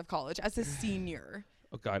dropped out of college as a senior.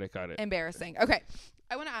 Oh, got it. Embarrassing. Okay.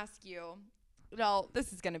 I want to ask you. Well,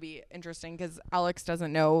 this is going to be interesting because Alex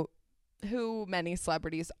doesn't know who many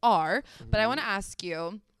celebrities are, but I want to ask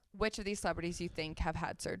you which of these celebrities you think have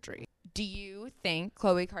had surgery. Do you think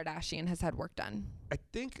Khloe Kardashian has had work done? I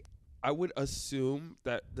think I would assume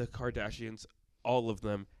that the Kardashians, all of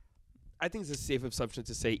them, I think it's a safe assumption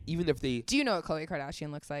to say, even if they. Do you know what Khloe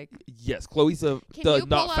Kardashian looks like? Yes, Chloe's the Can you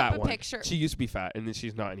not pull fat up a one. picture? She used to be fat, and then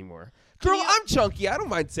she's not anymore. Can Girl, you- I'm chunky. I don't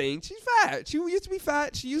mind saying she's fat. She used to be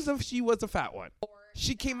fat. She was a fat one.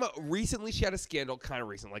 She came out recently. She had a scandal, kind of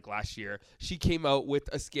recent, like last year. She came out with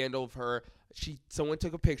a scandal of her. Someone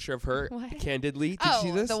took a picture of her What? candidly. Did you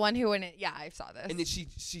see this? The one who went. Yeah, I saw this. And then she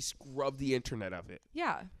scrubbed the internet of it.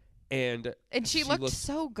 Yeah. And She looked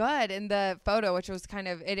so good in the photo, which was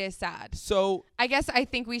it is sad. so I guess I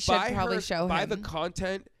think we should probably show by him. the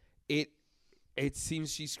content, it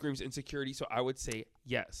seems she screams insecurity. So I would say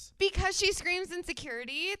yes. Because she screams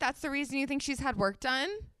insecurity? That's the reason you think she's had work done?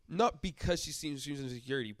 Not because she screams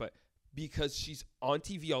insecurity, but because she's on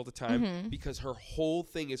TV all the time, Mhm. because her whole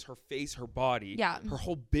thing is her face, her body. Yeah. Her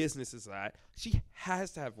whole business is that. She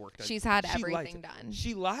has to have work done. She's had She lies. everything done.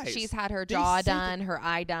 She lies. She's had her They jaw say that- done, her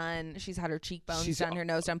eye done. She's had her cheekbones She's done, her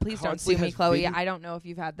nose done. Please don't constantly sue me, has Chloe. video- I don't know if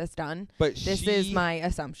you've had this done. But This is my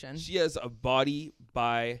assumption. She has a body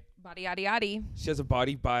by. Body yaddy yaddy. She has a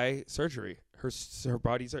body by surgery. Her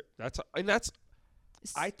body's that's.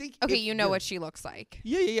 I think. Okay, if you know you're- what she looks like.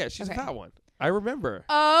 Yeah. She's Okay. a fat one. I remember.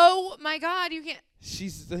 Oh my God, you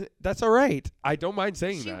can't. That's all right. I don't mind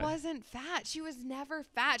saying She that. wasn't fat. She was never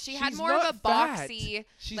fat. She had She's more of not a fat. boxy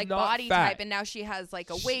She's like not body fat. type, and now she has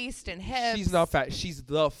like a waist and hips. She's not fat. She's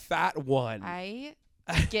the fat one. I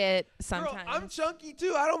get sometimes. Girl, I'm chunky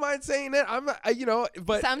too. I don't mind saying it.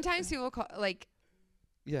 But Sometimes people call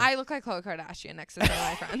yeah. I look like Khloe Kardashian next to some of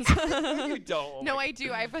my friends. You don't. Oh No, my I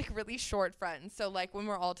do. I have like really short friends. So like when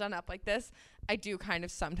we're all done up like this, I do kind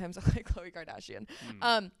of sometimes look like Khloe Kardashian.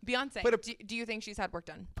 Beyonce, But do you think she's had work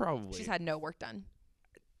done? Probably. She's had no work done.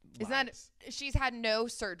 Is Lies. that she's had no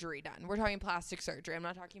surgery done? We're talking plastic surgery. I'm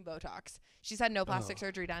not talking Botox. She's had no plastic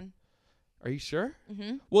surgery done. Are you sure?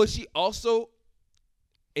 Mm-hmm. Well, she also,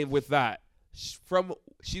 and with that, she's one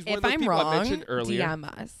If of those I'm people I wrong, mentioned earlier. DM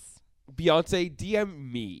us. Beyonce,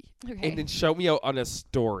 DM me. Okay. And then shout me out on a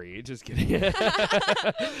story. Just kidding.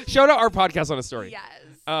 Shout out our podcast on a story. Yes.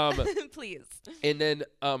 Um, Please. and then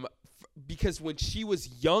because when she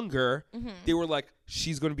was younger, they were like,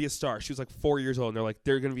 she's going to be a star. She was like 4 years old, and they're like,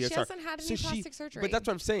 they're going to be a star. She hasn't had any plastic surgery. But that's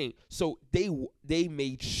what I'm saying. So they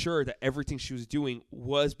made sure that everything she was doing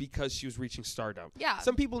was because she was reaching stardom. Yeah.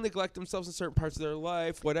 Some people neglect themselves in certain parts of their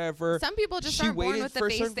life, whatever. Some people just She aren't born waited with the for a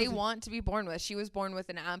face certain they want to be born with. She was born with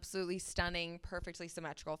an absolutely stunning, perfectly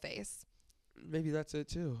symmetrical face. Maybe that's it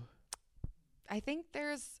too. I think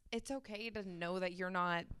it's okay to know that you're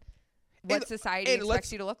not what society and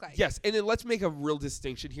expects you to look like. Yes, and then let's make a real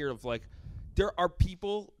distinction here of like, there are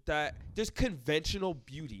people that there's conventional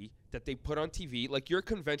beauty that they put on TV. Like, you're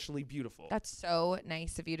conventionally beautiful. That's so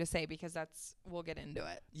nice of you to say, because we'll get into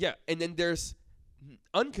it. Yeah, and then there's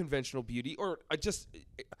unconventional beauty, or just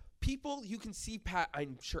people you can see.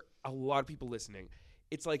 I'm sure a lot of people listening.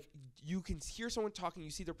 It's like you can hear someone talking,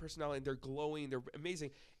 you see their personality, and they're glowing, they're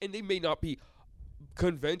amazing, and they may not be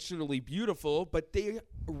conventionally beautiful, but they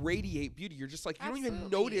radiate beauty. You're just like, you don't even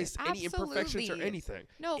notice any imperfections or anything.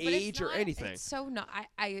 No, but age it's not, or anything. It's so not.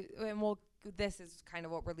 This is kind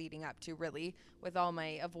of what we're leading up to, really, with all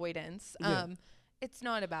my avoidance. Yeah. It's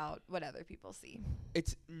not about what other people see.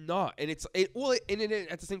 It's not, and at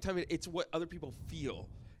the same time, it's what other people feel.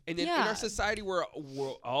 And in our society, we're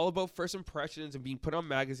all about first impressions and being put on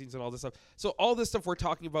magazines and all this stuff. So all this stuff we're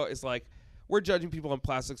talking about is like, we're judging people on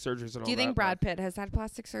plastic surgeries and all that. Do you think Brad Pitt has had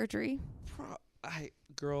plastic surgery? I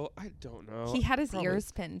don't know. He had his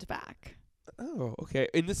ears pinned back. Oh, okay.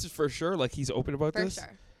 And this is for sure. Like, he's open about this. For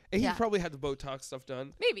sure. And he probably had the Botox stuff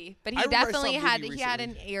done. Maybe, but he definitely had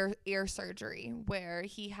an ear surgery where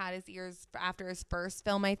he had his ears after his first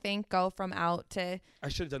film, I think, go from out to. I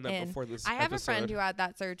should have done that before this. I have a friend who had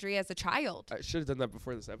that surgery as a child. I should have done that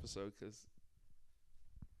before this episode because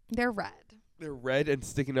they're red. They're red and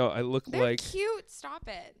sticking out. They're cute. Stop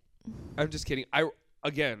it. I'm just kidding.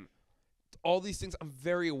 All these things, I'm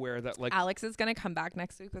very aware that, like, Alex is gonna come back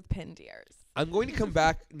next week with pinned ears. I'm going to come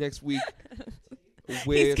back next week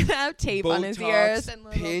with he's gonna have tape Botox, on his ears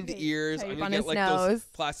and pinned ears. I'm gonna get like those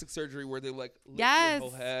plastic surgery where they like lift your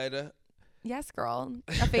whole head. Yes, girl.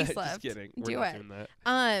 A facelift. Just kidding. We're Do not it. doing that.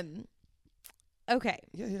 Okay.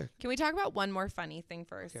 Yeah. Can we talk about one more funny thing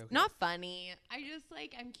first? Okay. Not funny.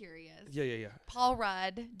 I'm curious. Yeah. Paul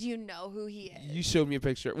Rudd. Do you know who he is? You showed me a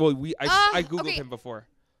picture. Well, I googled him before.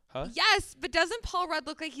 Huh? Yes, but doesn't Paul Rudd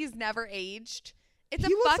look like he's never aged? It's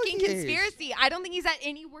He a looks fucking like he conspiracy. aged. I don't think he's had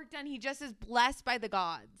any work done. He just is blessed by the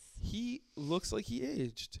gods. He looks like he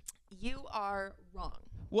aged. You are wrong.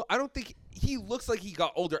 Well, I don't think he looks like he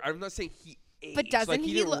got older. I'm not saying he aged. But doesn't like,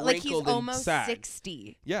 he look like he's wrinkled and almost sagged.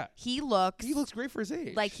 60? Yeah. He looks great for his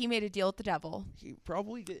age. like he made a deal with the devil. He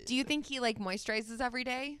probably did. Do you think he moisturizes every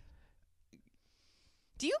day?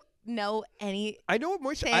 Do you know any? I know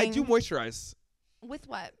what I do moisturize. With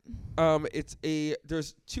what?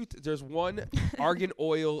 There's one argan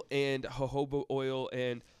oil and jojoba oil,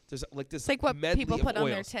 and there's like this. It's like what medley people of put on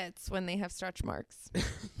their oils. tits when they have stretch marks.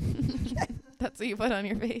 That's what you put on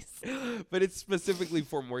your face. But it's specifically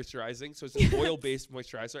for moisturizing, so it's an oil-based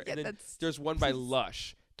moisturizer. Yeah, and then there's one by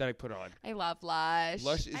Lush that I put on. I love Lush.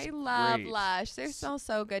 Lush is I love great. Lush. They smell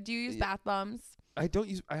so good. Do you use bath bombs? I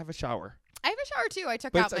have a shower. I have a shower too. I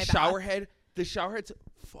took But out it's my a shower bath. head. The shower head's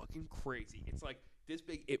fucking crazy. It's like this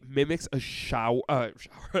big. It mimics a shower.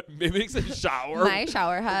 Mimics a shower. My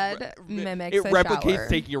shower head mimics It a replicates shower.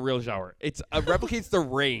 taking a real shower. It's replicates the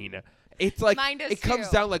rain. It's like Mine does it comes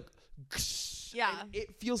too. down like. Yeah. And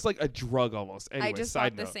it feels like a drug almost. Anyway, I just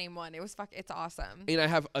side bought the note. same one. It's awesome. And I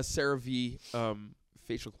have a CeraVe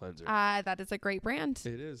facial cleanser. That is a great brand.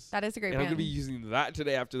 It is. That is a great And I'm brand. gonna be using that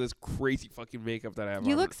today after this crazy fucking makeup that I have.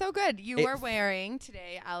 You on. look so good. You are wearing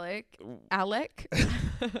today, Alec.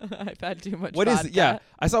 I've had too much. What is vodka. it? Yeah,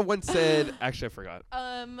 I saw one said. Actually, I forgot.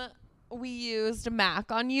 We used Mac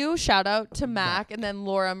on you. Shout out to Mac, and then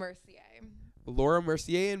Laura Mercier. Laura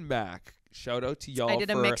Mercier and Mac. Shout out to y'all. I did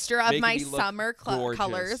a for mixture of making my me look summer gorgeous.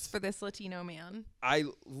 colors for this Latino man. I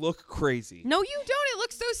look crazy. No, you don't. It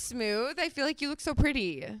looks so smooth. I feel like you look so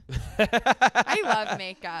pretty. I love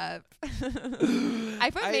makeup. I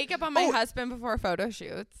put makeup on my husband before photo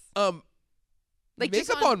shoots. Like makeup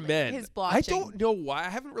just on men. His blotching. I don't know why. I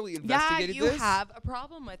haven't really investigated this. Yeah, you this. have a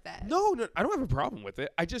problem with it. No, I don't have a problem with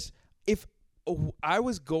it. If I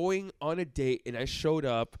was going on a date and I showed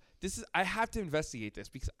up, I have to investigate this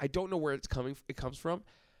because I don't know where it comes from.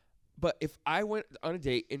 But if I went on a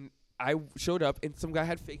date and I showed up and some guy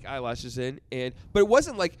had fake eyelashes but it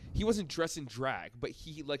wasn't like he wasn't dressed in drag, but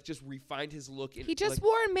he like just refined his look. He just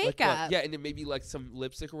wore makeup. And then maybe like some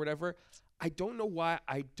lipstick or whatever. I don't know why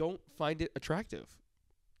I don't find it attractive.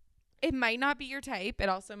 It might not be your type. It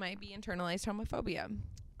also might be internalized homophobia.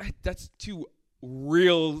 That's two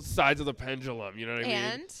real sides of the pendulum. You know what I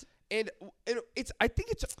mean? And I think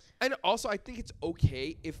it's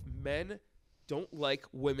okay if men don't like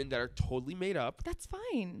women that are totally made up. That's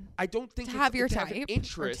fine. I don't think To have your to have type an or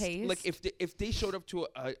interest. taste. Like if they showed up to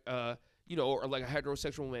a or like a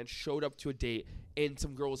heterosexual man showed up to a date and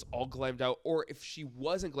some girl was all glammed out, or if she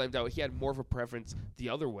wasn't glammed out, he had more of a preference the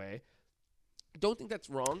other way. I don't think that's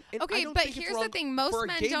wrong. And Okay, but here's the thing. Most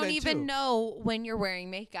men don't even know when you're wearing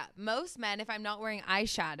makeup. Most men, if I'm not wearing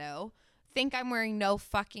eyeshadow, think I'm wearing no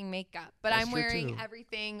fucking makeup. But That's I'm true, wearing too.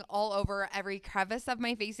 everything all over every crevice of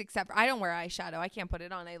my face except for I don't wear eyeshadow. I can't put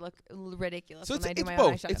it on. I look ridiculous So when I do it's my both.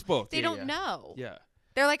 own eyeshadow. It's both. They Yeah, don't yeah. know. Yeah.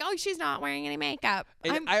 They're like, oh, she's not wearing any makeup.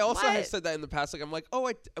 And I also what? have said that in the past. Like I'm like,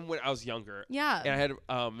 and when I was younger. Yeah. And I had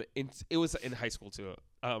it was in high school too,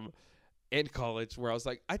 and college, where I was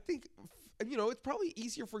like, I think, it's probably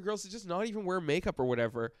easier for girls to just not even wear makeup or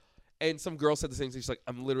whatever. And some girl said the same thing. She's like,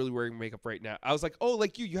 I'm literally wearing makeup right now. I was like, oh,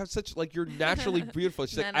 like you have such, like, you're naturally beautiful.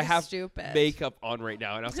 She's like, Men I are have stupid. makeup on right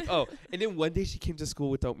now. And I was like, oh. And then one day she came to school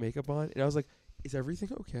without makeup on, and I was like, is everything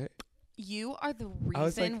okay? You are the I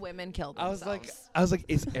was reason like- women kill I themselves. was like,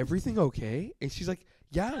 is everything okay? And she's like,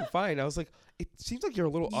 yeah, I'm fine. I was like, it seems like you're a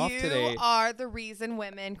little off today. You are the reason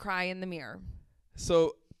women cry in the mirror.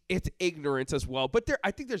 So it's ignorance as well. But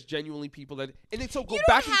I think there's genuinely people that, and then so go You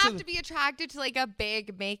back don't have into to be attracted to like a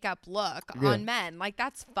big makeup look Yeah. on men. Like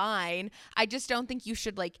that's fine. I just don't think you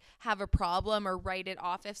should like have a problem or write it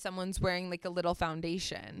off if someone's wearing like a little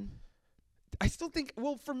foundation. I still think,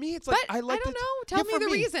 well, for me, it's like, But I like I don't to- know. Tell Yeah, me for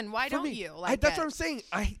the reason. Why For don't me. you like That's it? what I'm saying.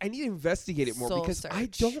 I need to investigate it more Soul because I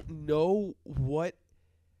search. don't know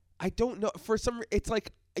I don't know. For some, it's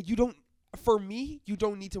like, you don't, for me, you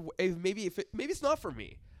don't need to, maybe it's not for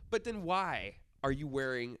me, but then why are you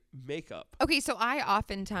wearing makeup? Okay, so I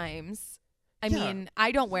oftentimes, I Yeah. mean,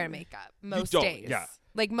 I don't wear makeup most don't, days. yeah.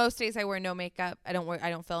 Like most days, I wear no makeup. I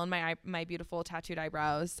don't fill in my beautiful tattooed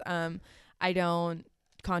eyebrows. I don't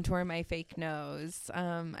contour my fake nose.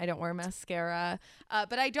 I don't wear mascara.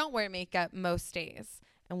 But I don't wear makeup most days,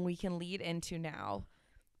 and we can lead into now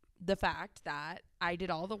the fact that I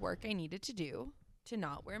did all the work I needed to do to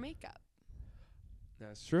not wear makeup.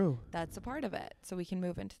 That's true. That's a part of it. So we can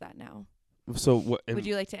move into that now. So what? Would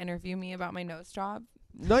you like to interview me about my nose job?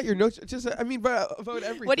 Not your notes, just about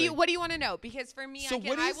everything. What do you want to know? Because for me, So I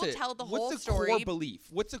what is will it? tell the What's whole the story. core belief?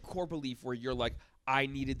 What's the core belief where you're like, I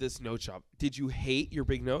needed this nose job? Did you hate your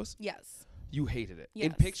big nose? Yes. You hated it in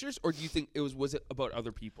Yes. pictures, or do you think was it about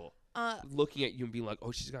other people Uh, looking at you and being like,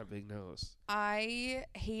 oh, she's got a big nose? I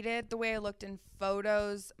hated the way I looked in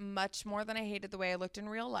photos much more than I hated the way I looked in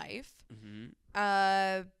real life. Mm-hmm.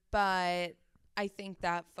 But I think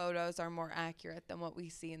that photos are more accurate than what we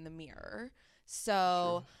see in the mirror.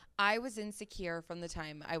 So I was insecure from the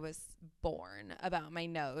time I was born about my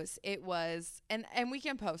nose. It was, and we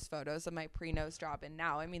can post photos of my pre-nose job and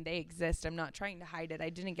now. I mean, they exist. I'm not trying to hide it. I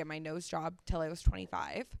didn't get my nose job till I was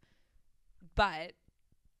 25. But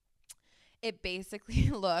it basically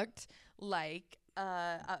looked like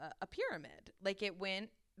a pyramid. Like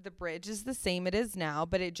the bridge is the same it is now,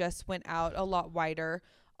 but it just went out a lot wider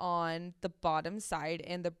on the bottom side,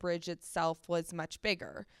 and the bridge itself was much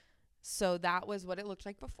bigger. So that was what it looked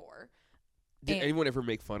like before. Did And anyone ever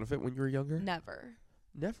make fun of it when you were younger? Never.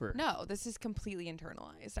 Never. No, this is completely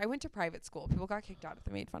internalized. I went to private school. People got kicked out if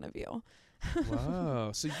they made fun of you.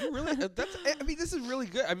 Wow. So you really, I mean, this is really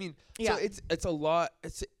good. I mean, Yeah. so it's a lot.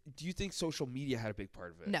 Do you think social media had a big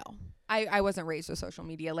part of it? No, I wasn't raised with social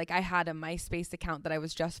media. Like I had a MySpace account that I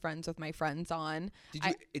was just friends with my friends on.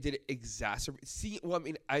 Did it exacerbate? Well, I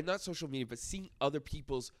mean, I'm not social media, but seeing other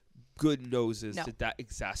people's good noses, No. did that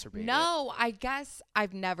exacerbate it? No, I guess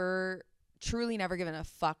I've truly never given a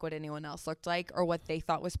fuck what anyone else looked like or what they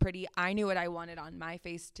thought was pretty. I knew what I wanted on my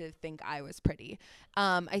face to think I was pretty.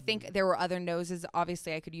 I think there were other noses,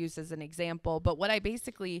 obviously, I could use as an example. But what I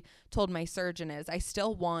basically told my surgeon is I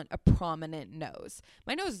still want a prominent nose.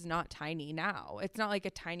 My nose is not tiny now. It's not like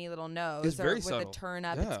a tiny little nose It's or very with subtle. a turn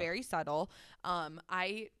up. Yeah. It's very subtle.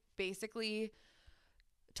 I basically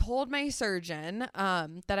told my surgeon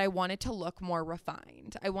that I wanted to look more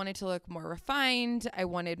refined. I wanted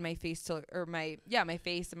my face to, my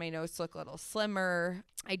face and my nose to look a little slimmer.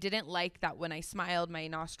 I didn't like that when I smiled, my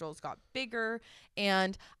nostrils got bigger.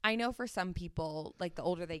 And I know for some people, like the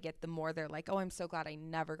older they get, the more they're like, oh, I'm so glad I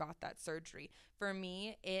never got that surgery. For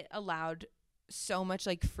me, it allowed so much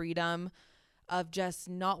like freedom of just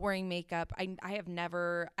not wearing makeup. I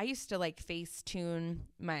used to like Facetune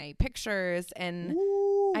my pictures and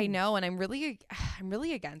I know, and I'm really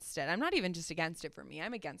against it. I'm not even just against it for me.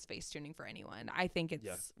 I'm against face tuning for anyone. I think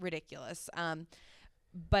it's ridiculous.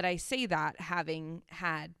 But I say that having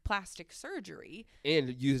had plastic surgery.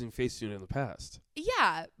 And using Facetune in the past.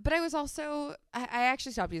 Yeah, but I was also, I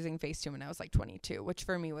actually stopped using Facetune when I was like 22, which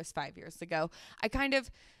for me was 5 years ago. I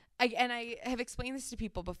have explained this to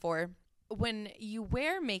people before. When you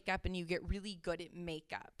wear makeup and you get really good at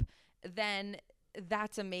makeup, then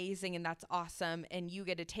that's amazing and that's awesome. And you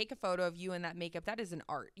get to take a photo of you in that makeup. That is an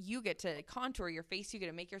art. You get to contour your face. You get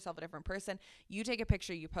to make yourself a different person. You take a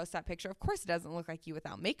picture, you post that picture. Of course, it doesn't look like you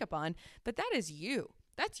without makeup on, but that is you.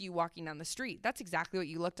 That's you walking down the street. That's exactly what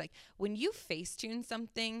you looked like. When you Facetune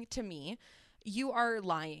something, to me, you are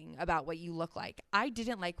lying about what you look like. I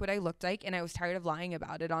didn't like what I looked like, and I was tired of lying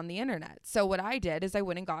about it on the internet. So what I did is I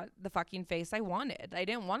went and got the fucking face I wanted. I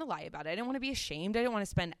didn't want to lie about it. I didn't want to be ashamed. I didn't want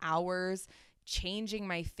to spend hours changing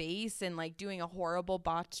my face and like doing a horrible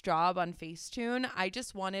botched job on Facetune. I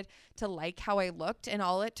just wanted to like how I looked, and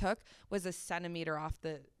all it took was a centimeter off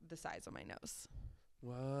the size of my nose.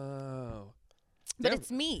 Wow. But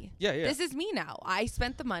it's me. Yeah. This is me now. I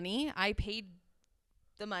spent the money. I paid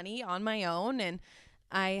the money on my own, and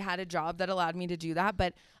I had a job that allowed me to do that.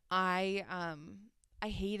 But I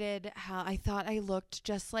hated how I thought I looked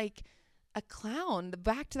just like a clown.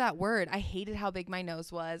 Back to that word. I hated how big my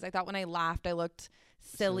nose was. I thought when I laughed, I looked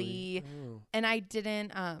silly. Oh. And I just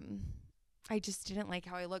didn't like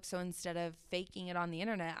how I looked. So instead of faking it on the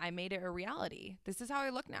internet, I made it a reality. This is how I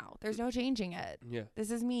look now. There's no changing it. Yeah.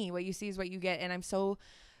 This is me. What you see is what you get. And I'm so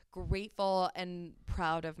grateful and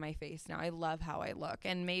proud of my face now. I love how I look.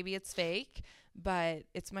 And maybe it's fake, but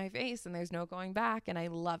it's my face and there's no going back, and I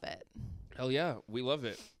love it. Hell yeah. We love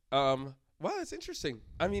it. Wow, it's interesting.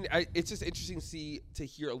 I mean, it's just interesting to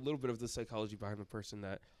hear a little bit of the psychology behind the person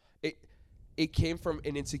that it came from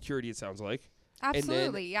an insecurity, it sounds like.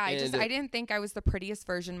 Absolutely. I didn't think I was the prettiest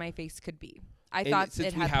version my face could be. I thought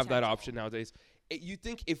since we have that option nowadays, you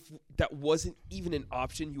think if that wasn't even an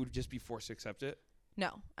option, you would just be forced to accept it?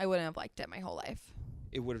 No, I wouldn't have liked it my whole life.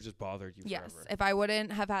 It would have just bothered you yes. forever. If I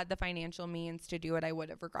wouldn't have had the financial means to do it, I would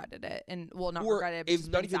have regretted it. And not or regretted it, but if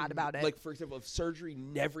just not been even, sad about it. Like, for example, if surgery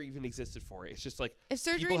never even existed for it, it's just like if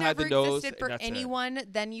surgery people had never the nose existed for and that's anyone,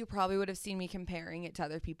 then you probably would have seen me comparing it to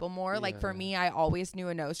other people more. Like for Yeah. me, I always knew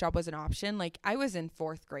a nose job was an option. Like I was in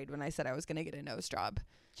 4th grade when I said I was going to get a nose job.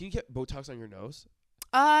 Can you get Botox on your nose?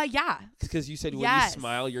 Yeah. Because you said when Yes. you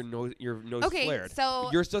smile, your nose Okay, flared. so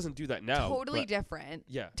But yours doesn't do that now. totally but- different.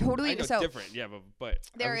 Yeah. Totally I know, so different. Yeah, but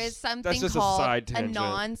there is that's something just called a side a tangent.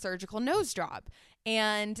 non-surgical nose job.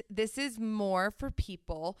 And this is more for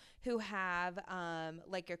people who have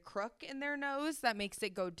like a crook in their nose that makes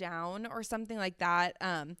it go down or something like that.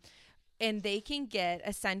 And they can get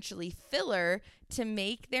essentially filler to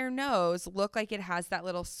make their nose look like it has that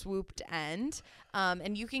little swooped end.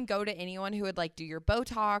 And you can go to anyone who would like do your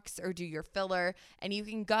Botox or do your filler, and you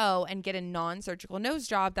can go and get a non-surgical nose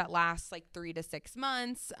job that lasts like 3 to 6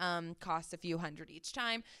 months, costs a few $100 each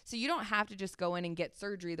time. So you don't have to just go in and get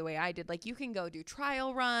surgery the way I did. Like you can go do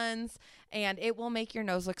trial runs, and it will make your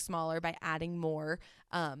nose look smaller by adding more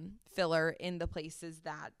filler in the places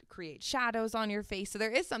that create shadows on your face. So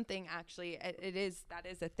there is something actually, that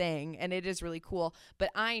is a thing, and it is really cool. But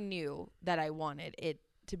I knew that I wanted it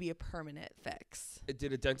to be a permanent fix.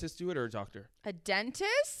 Did a dentist do it or a doctor? A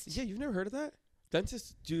dentist? Yeah, you've never heard of that?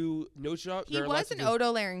 Dentists do nose job. He was an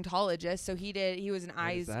otolaryngologist, so he was an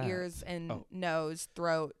eyes, that? ears, and nose,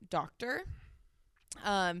 throat doctor.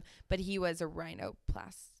 But he was a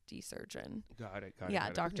rhinoplasty surgeon. Got it. Yeah,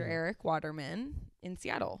 Dr. Eric Waterman in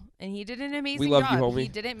Seattle. And he did an amazing We love job. you, homie. He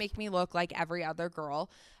didn't make me look like every other girl.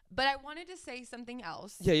 But I wanted to say something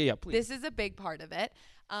else. Yeah, please. This is a big part of it.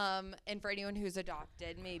 And for anyone who's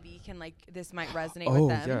adopted, maybe you can this might resonate with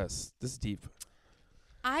them. Oh, yes. This is deep.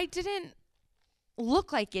 I didn't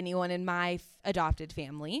look like anyone in my adopted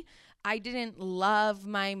family. I didn't love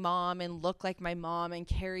my mom and look like my mom and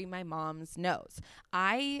carry my mom's nose.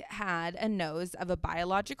 I had a nose of a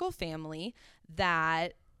biological family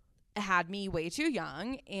that had me way too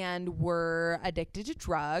young and were addicted to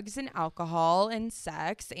drugs and alcohol and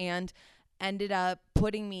sex, and ended up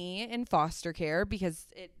putting me in foster care because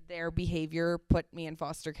their behavior put me in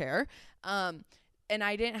foster care. And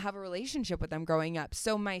I didn't have a relationship with them growing up.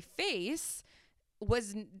 So my face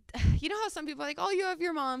was, you know how some people are like, oh, you have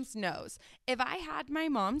your mom's nose. If I had my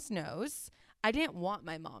mom's nose, I didn't want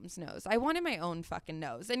my mom's nose. I wanted my own fucking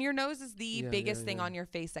nose. And your nose is the biggest thing on your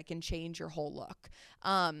face that can change your whole look.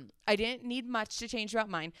 I didn't need much to change about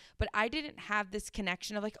mine, but I didn't have this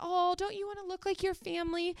connection of like, oh, don't you want to look like your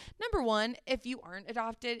family? Number one, if you aren't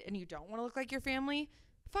adopted and you don't want to look like your family,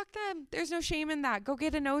 fuck them. There's no shame in that. Go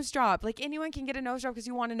get a nose job. Like anyone can get a nose job because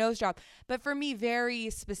you want a nose job. But for me,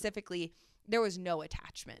 very specifically, there was no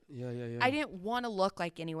attachment. Yeah. I didn't want to look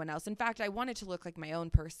like anyone else. In fact, I wanted to look like my own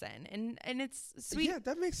person. And it's sweet. Yeah,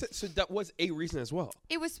 that makes sense. So that was a reason as well.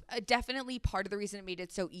 It was definitely part of the reason it made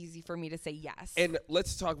it so easy for me to say yes. And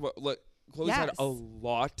let's talk about, look, Chloe's had a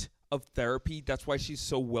lot of therapy. That's why she's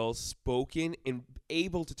so well spoken and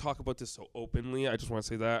able to talk about this so openly. I just want to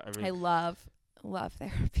say that. I mean, I love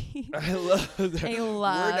therapy. I love that. I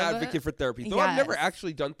love. We're an advocate for therapy. Though I've never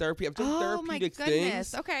actually done therapy. I've done therapeutic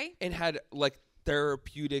things. Okay. And had like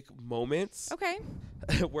therapeutic moments. Okay.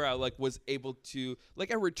 Where I like was able to, like,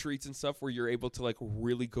 at retreats and stuff where you're able to like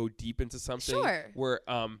really go deep into something. Sure. Where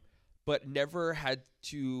but never had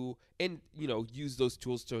to, and use those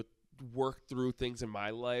tools to work through things in my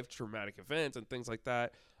life, traumatic events and things like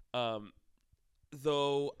that.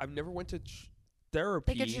 Though I've never went to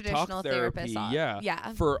therapy, like a traditional talk therapy, therapist.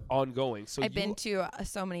 yeah, for ongoing. So I've been to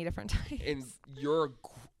so many different times. And you're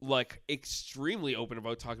like extremely open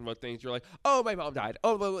about talking about things. You're like, oh, my mom died.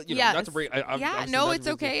 Oh, well, not to bring. It's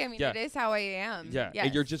okay. I mean, it is how I am. Yeah,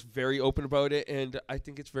 and you're just very open about it, and I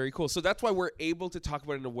think it's very cool. So that's why we're able to talk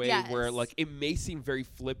about it in a way where, like, it may seem very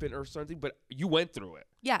flippant or something, but you went through it.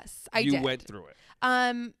 Yes, I did. You went through it.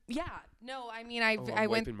 Yeah. No, I mean, I I'm went.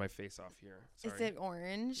 wiping my face off here. Sorry. Is it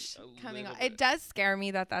orange coming off? Bit. It does scare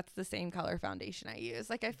me that that's the same color foundation I use.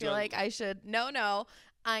 Like, I feel like I should. No.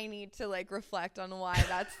 I need to like reflect on why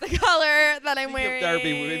that's the color that I'm wearing.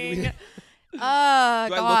 Therapy. Oh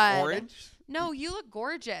God. I look orange? No, you look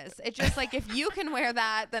gorgeous. It's just like if you can wear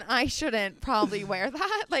that, then I shouldn't probably wear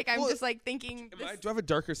that. Like I'm just like thinking. Do I have a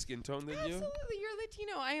darker skin tone than you? Absolutely, you're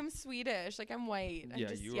Latino. I am Swedish. Like I'm white.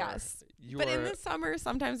 Yeah, you are. But in the summer,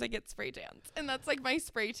 sometimes I get spray tans, and that's like my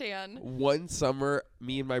spray tan. One summer,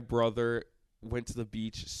 me and my brother went to the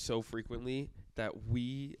beach so frequently that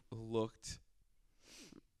we looked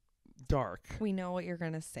dark. We know what you're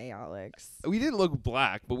gonna say, Alex. We didn't look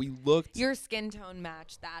black, but we looked. Your skin tone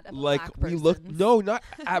matched that of like a black we person's. looked. No, not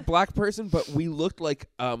a black person, but we looked like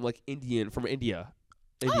Indian from India.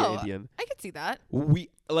 Indian. I could see that. We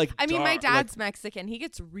like. I mean, my dark, dad's Mexican. He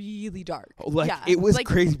gets really dark. Like yeah, it was like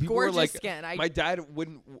crazy. People were gorgeous like, skin. my dad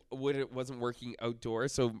wasn't working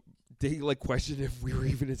outdoors, so they like questioned if we were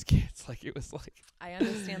even his kids. Like it was like. I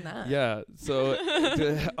understand that. Yeah. So.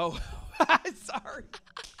 Sorry.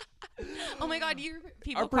 Oh my God!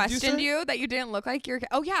 People questioned you that you didn't look like your.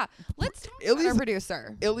 Oh yeah, let's talk about our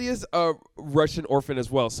producer. Ilya's a Russian orphan as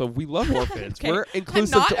well, so we love orphans. Okay. We're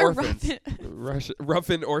inclusive to orphans. Russian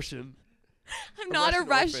orphan. I'm not a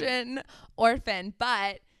Russian orphan,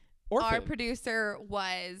 but our producer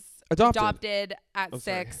was adopted at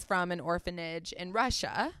 6 from an orphanage in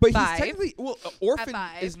Russia. But he's technically orphan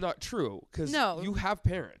is not true because No. you have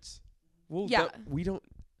parents. Well, Yeah. we don't.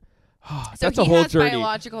 So That's he a whole has journey.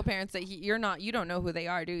 biological parents that you don't know who they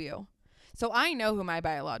are, do you? So I know who my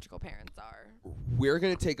biological parents are. We're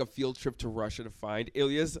gonna take a field trip to Russia to find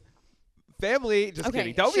Ilya's family. Just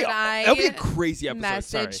kidding. That'll be a crazy episode.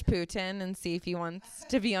 Message Putin and see if he wants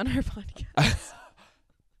to be on our podcast.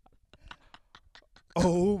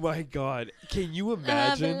 Oh my God! Can you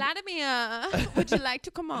imagine? Vladimir, would you like to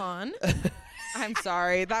come on? I'm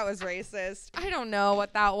sorry, that was racist. I don't know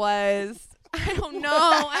what that was. I don't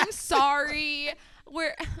know. I'm sorry.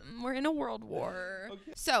 We're in a world war.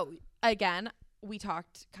 Okay. So again, we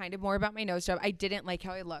talked kind of more about my nose job. I didn't like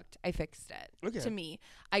how I looked. I fixed it. Okay. To me,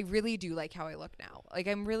 I really do like how I look now. Like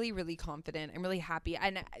I'm really, really confident. I'm really happy.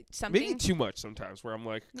 And something maybe too much sometimes. Where I'm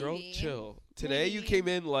like, girl, chill. Today you came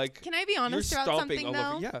in like. Can I be honest about something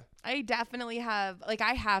though? Yeah. I definitely have. Like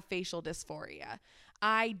I have facial dysphoria.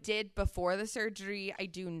 I did before the surgery. I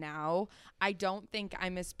do now. I don't think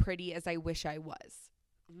I'm as pretty as I wish I was.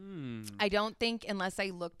 I don't think unless I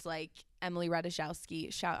looked like Emily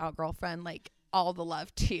Ratajkowski, shout out girlfriend, like all the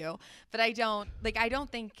love to you. But I don't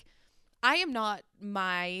think I am not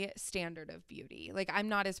my standard of beauty. Like I'm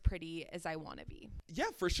not as pretty as I want to be. Yeah,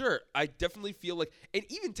 for sure. I definitely feel like, and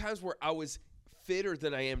even times where I was fitter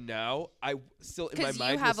than I am now, I still in my mind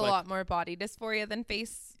because you have a lot more body dysphoria than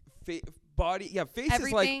face. Body, yeah, face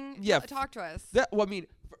everything, is like, yeah. Talk to us. I mean,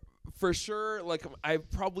 for sure, like I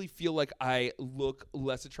probably feel like I look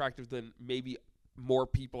less attractive than maybe more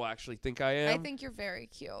people actually think I am. I think you're very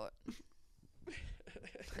cute.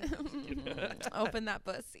 Open that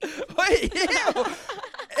pussy. Wait,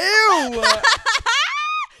 ew.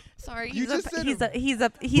 Sorry,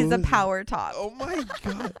 he's a power top. Oh my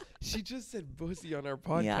God, she just said pussy on our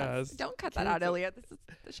podcast. Yes. Don't cut that out, Elliot.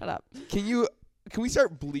 Shut up. Can we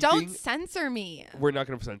start bleeping? Don't censor me. We're not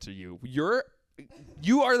going to censor you.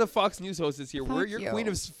 You are the Fox News hostess here. We're your queen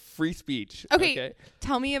of free speech. Okay.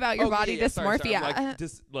 Tell me about your body dysmorphia. Sorry. I'm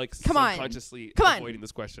like, Come subconsciously on. avoiding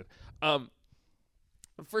this question.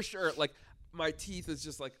 For sure, like my teeth is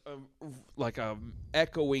just like a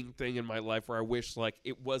echoing thing in my life where I wish like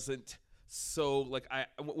it wasn't so like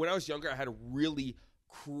when I was younger I had a really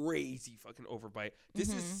crazy fucking overbite. This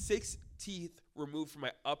is 6 teeth removed from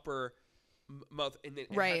my upper mouth, and then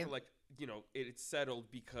it had to like it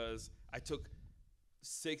settled because I took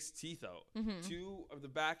 6 teeth out, 2 of the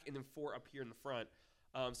back and then 4 up here in the front.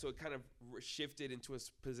 So it kind of shifted into a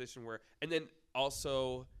position where, and then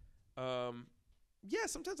also.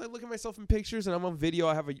 Sometimes I look at myself in pictures and I'm on video.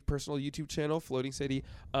 I have a personal YouTube channel, Floating City.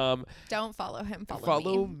 Don't follow him.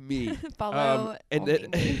 Follow me. Follow and only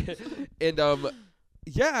then me. and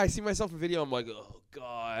I see myself in video. I'm like, oh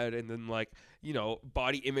god. And then like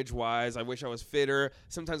body image wise, I wish I was fitter.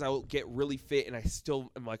 Sometimes I will get really fit and I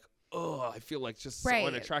still am like, oh, I feel like just so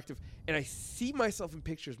unattractive. And I see myself in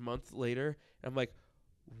pictures months later, and I'm like,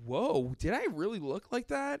 whoa, did I really look like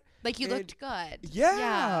that? Like you looked good.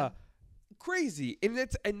 Yeah. Crazy. And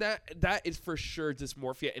that is for sure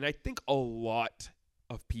dysmorphia. And I think a lot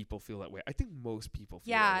of people feel that way. I think most people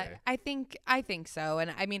feel that way. I think so.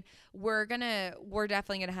 And I mean, we're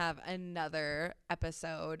definitely gonna have another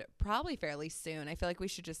episode probably fairly soon. I feel like we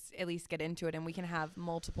should just at least get into it, and we can have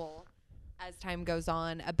multiple as time goes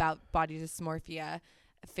on about body dysmorphia,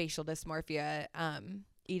 facial dysmorphia,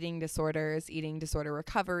 eating disorders, eating disorder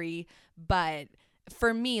recovery. But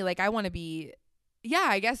for me, like I want to be. Yeah,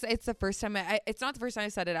 I guess it's the first time. It's not the first time I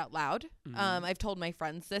said it out loud. I've told my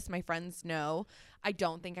friends this. My friends know I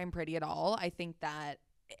don't think I'm pretty at all. I think that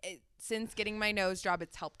since getting my nose job,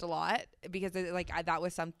 it's helped a lot because that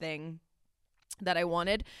was something that I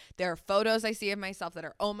wanted. There are photos I see of myself that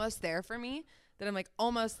are almost there for me. That I'm like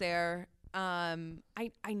almost there. I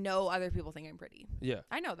know other people think I'm pretty. Yeah,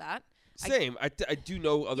 I know that. Same. I do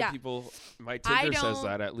know other people. My Tinder says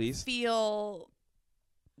that at least. Feel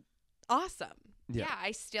awesome. Yeah,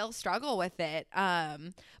 I still struggle with it.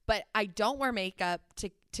 But I don't wear makeup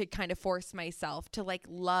to kind of force myself to like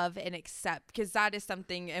love and accept, because that is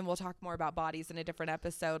something, and we'll talk more about bodies in a different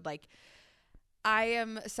episode. Like I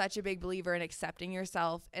am such a big believer in accepting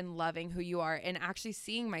yourself and loving who you are, and actually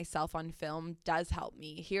seeing myself on film does help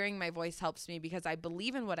me. Hearing my voice helps me because I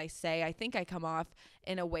believe in what I say. I think I come off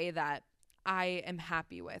in a way that I am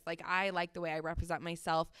happy with. Like I like the way I represent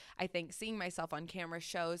myself. I think seeing myself on camera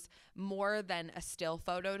shows more than a still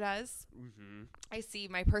photo does. I see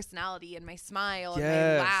my personality and my smile and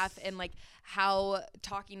my laugh and like how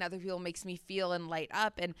talking to other people makes me feel and light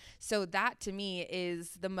up. And so that to me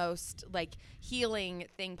is the most like healing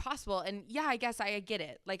thing possible. And yeah, I guess I get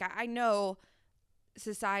it. Like I know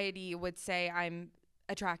society would say I'm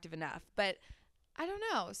attractive enough, but I don't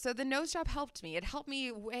know. So the nose job helped me. It helped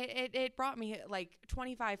me. It brought me like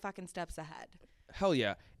 25 fucking steps ahead. Hell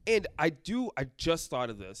yeah. And I just thought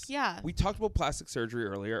of this. Yeah. We talked about plastic surgery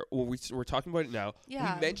earlier. Well, we're talking about it now.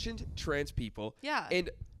 Yeah. We mentioned trans people. Yeah. And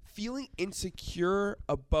feeling insecure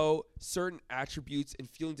about certain attributes and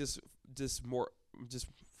feeling dysmorphic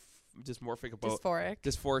about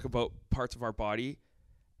dysphoric about parts of our body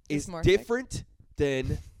is different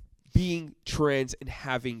than being trans and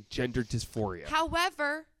having gender dysphoria.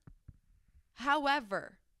 However,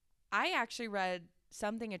 I actually read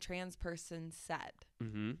something a trans person said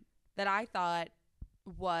that I thought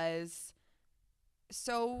was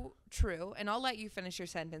so true. And I'll let you finish your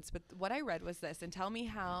sentence, but what I read was this, and tell me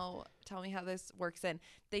how this works in.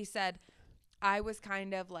 They said, I was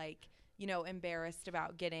kind of like, embarrassed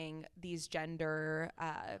about getting these gender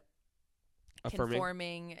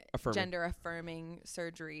gender affirming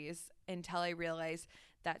surgeries until I realized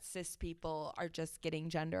that cis people are just getting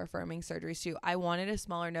gender affirming surgeries too. I wanted a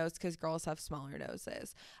smaller nose because girls have smaller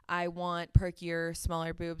noses. I want perkier,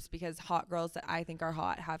 smaller boobs because hot girls that I think are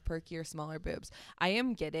hot have perkier, smaller boobs. I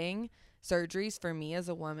am getting surgeries for me as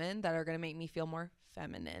a woman that are going to make me feel more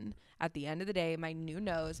feminine. At the end of the day, my new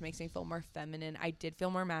nose makes me feel more feminine. I did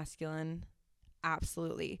feel more masculine.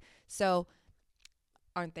 Absolutely. So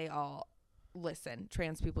aren't they all? Listen,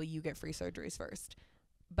 trans people, you get free surgeries first.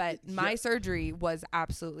 But my surgery was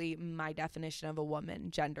absolutely my definition of a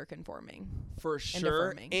woman, gender conforming. For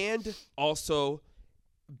sure. And also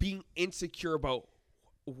being insecure about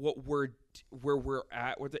where we're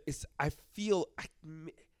at with it. I feel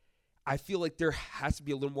like there has to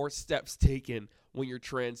be a little more steps taken when you're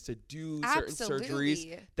trans to do certain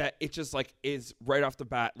surgeries that it just like is right off the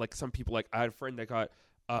bat. Like some people, like I had a friend that got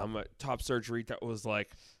top surgery that was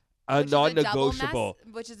like non-negotiable,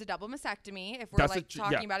 which is a double mastectomy if we're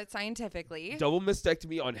talking about it scientifically. Double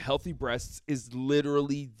mastectomy on healthy breasts is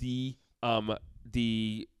literally the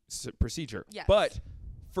procedure. Yes. But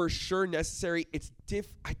for sure necessary.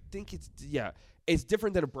 I think it's it's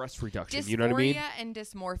different than a breast reduction. You know what I mean? Dysphoria and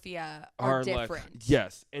dysmorphia are different. Like,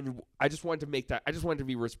 yes, and I just wanted to make that. I just wanted to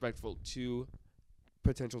be respectful to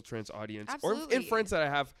potential trans audience Absolutely. or in friends that I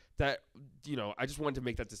have that, you know, I just wanted to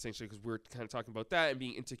make that distinction because we're kind of talking about that and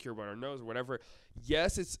being insecure about our nose or whatever.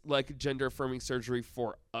 Yes, it's like gender affirming surgery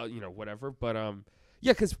for you know, whatever, but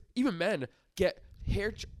yeah, because even men get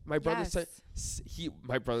hair. My brother said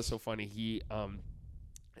my brother's so funny. He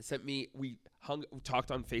sent me. We talked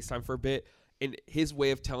on FaceTime for a bit, and his way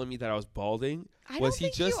of telling me that I was balding was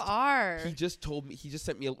you are. He just told me. He just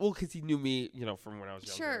sent me because he knew me, you know, from when I was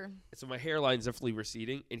younger. Sure. So my hairline's definitely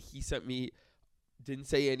receding, and he sent me. Didn't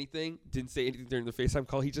say anything during the FaceTime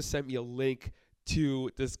call. He just sent me a link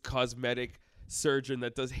to this cosmetic surgeon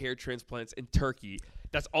that does hair transplants in Turkey.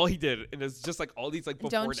 That's all he did, and it's just like all these like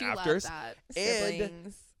before Don't and you afters. Love that,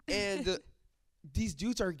 siblings? And these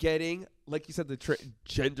dudes are getting, like you said, the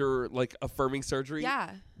gender like affirming surgery.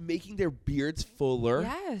 Yeah. Making their beards fuller.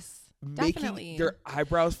 Yes. Making Definitely. their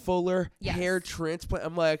eyebrows fuller. Yes. Hair transplant.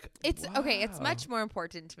 I'm like, it's wow. okay. It's much more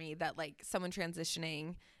important to me that like someone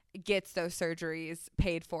transitioning gets those surgeries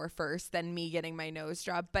paid for first than me getting my nose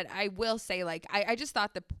job. But I will say, like, I just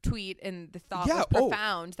thought the tweet and the thought was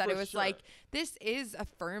profound, that it was like, this is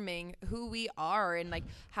affirming who we are and like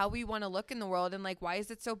how we want to look in the world, and like, why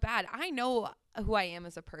is it so bad? I know who I am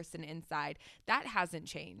as a person inside. That hasn't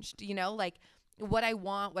changed, you know, like what I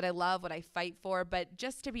want, what I love, what I fight for, but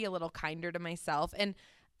just to be a little kinder to myself. And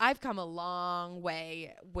I've come a long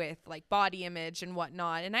way with like body image and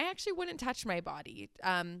whatnot, and I actually wouldn't touch my body,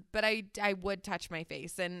 but I would touch my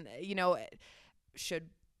face. And you know, should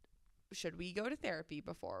we go to therapy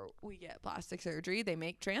before we get plastic surgery? They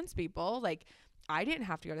make trans people. Like, I didn't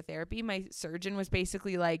have to go to therapy. My surgeon was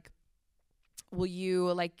basically like, will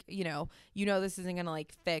you like, you know this isn't gonna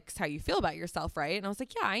like fix how you feel about yourself, right? And I was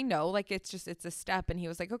like, yeah, I know, like it's a step. And he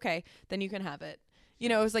was like, okay, then you can have it. You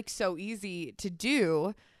know, it was like so easy to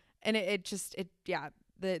do. And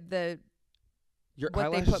your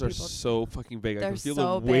eyelashes are so fucking big. I can feel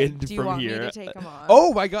so the wind big. Do you from want here. me to take them off?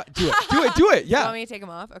 Oh my god, do it, yeah. You want me to take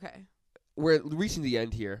them off? Okay. We're reaching the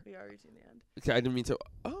end here. We are reaching the end. Okay, I didn't mean to.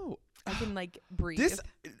 Oh, I can like breathe. This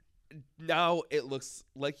now it looks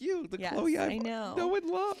like you, the yes, Chloe. I know. No one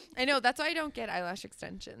love. I know. That's why I don't get eyelash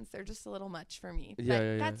extensions. They're just a little much for me. Yeah, but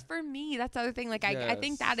yeah, that's for me. That's the other thing. Like I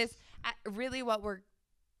think that is really what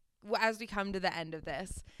as we come to the end of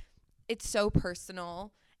this, it's so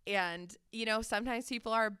personal. And, you know, sometimes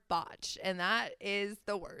people are botched, and that is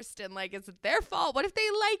the worst. And like, it's their fault. What if they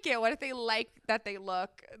like it? What if they like that they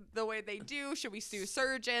look the way they do? Should we sue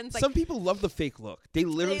surgeons? Like, some people love the fake look. They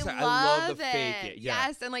literally say, I love the fake it. Yeah.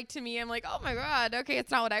 Yes. And like, to me, I'm like, oh my God, okay, it's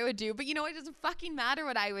not what I would do. But you know, it doesn't fucking matter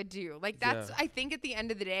what I would do. Like, that's, I think at the end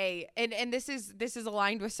of the day, and this is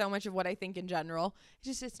aligned with so much of what I think in general.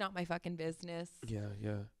 It's not my fucking business. Yeah,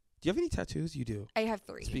 yeah. Do you have any tattoos? You do. I have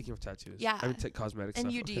 3. Speaking of tattoos. Yeah. I mean, cosmetic stuff.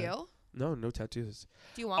 And you do? No tattoos.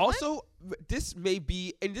 Do you want also, this may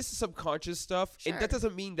be, and this is subconscious stuff, Sure. and that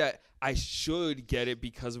doesn't mean that I should get it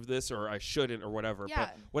because of this or I shouldn't or whatever. Yeah.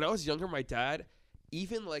 But when I was younger, my dad,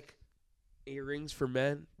 even like earrings for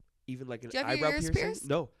men, even like an Do you have eyebrow your ears piercing. pierced?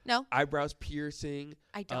 No. No? Eyebrows piercing.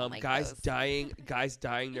 I don't like guys those. guys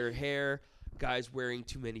dyeing their hair, guys wearing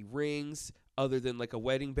too many rings other than like a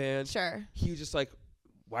wedding band. Sure. He was just like,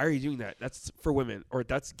 why are you doing that? That's for women, or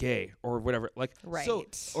that's gay, or whatever. Like, right. So,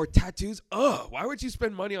 or tattoos. Why would you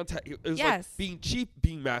spend money on tattoos? It was like being cheap,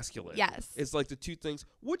 being masculine. Yes. It's like the two things,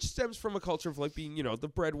 which stems from a culture of like being, you know, the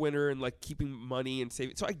breadwinner and like keeping money and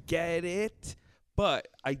saving. So I get it, but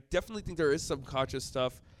I definitely think there is some conscious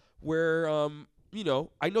stuff where, you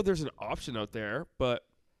know, I know there's an option out there, but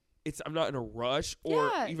I'm not in a rush or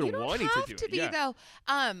even wanting to do it. You don't have to be though.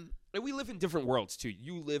 And we live in different worlds too.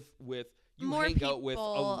 You live with. You more hang people out with a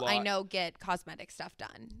lot. I know get cosmetic stuff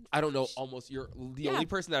done. I don't know. Almost you're the only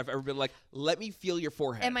person that I've ever been like, let me feel your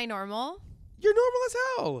forehead. Am I normal? You're normal as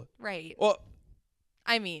hell. Right. Well,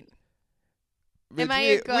 I mean, bitch, am I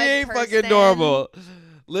a good we ain't person? fucking normal.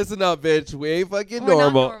 Listen up, bitch. We ain't fucking We're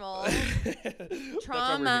normal. not normal.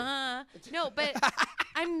 Trauma. No, but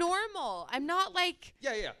I'm normal. I'm not like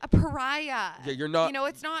a pariah. Yeah, you're not. You know,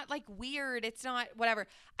 it's not like weird. It's not whatever.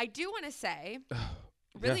 I do want to say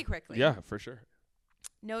really quickly. Yeah, for sure.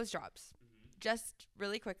 Nose jobs. Just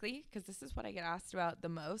really quickly, because this is what I get asked about the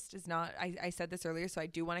most. Is not I said this earlier, so I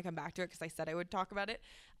do want to come back to it because I said I would talk about it.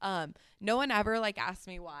 No one ever like asked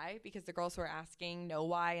me why, because the girls who are asking know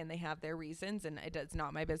why and they have their reasons, and it's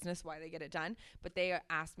not my business why they get it done. But they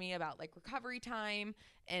asked me about like recovery time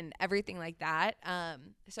and everything like that.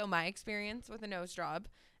 So my experience with a nose job,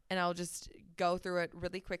 and I'll just go through it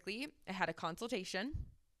really quickly. I had a consultation.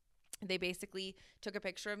 They basically took a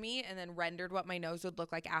picture of me and then rendered what my nose would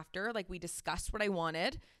look like after. Like, we discussed what I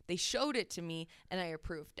wanted. They showed it to me and I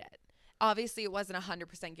approved it. Obviously, it wasn't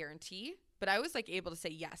 100% guarantee, but I was like able to say,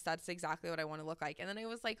 yes, that's exactly what I want to look like. And then I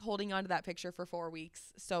was like holding on to that picture for 4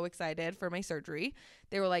 weeks. So excited for my surgery.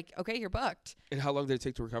 They were like, okay, you're booked. And how long did it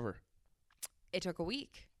take to recover? It took a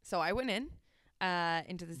week. So I went in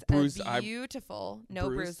into this beautiful, no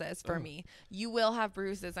bruises for me. You will have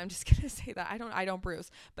bruises. I'm just going to say that. I don't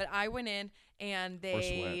bruise. But I went in and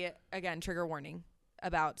they, again, trigger warning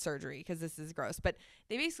about surgery because this is gross. But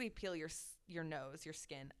they basically peel your nose, your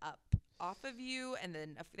skin up off of you. And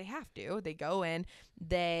then if they have to, they go in,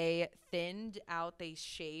 they thinned out, they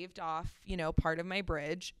shaved off, part of my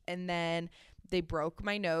bridge. And then they broke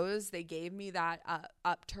my nose. They gave me that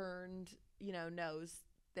upturned, nose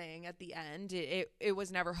thing at the end. It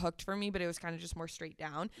was never hooked for me, but it was kind of just more straight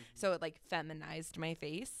down. So it like feminized my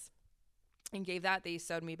face and gave that. They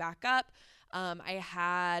sewed me back up. I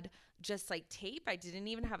had just like tape. I didn't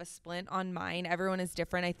even have a splint on mine. Everyone is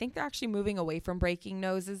different. I think they're actually moving away from breaking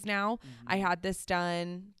noses now. I had this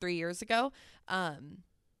done 3 years ago. And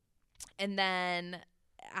then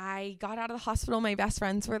I got out of the hospital. My best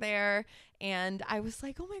friends were there and I was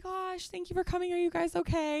like, oh my gosh, thank you for coming. Are you guys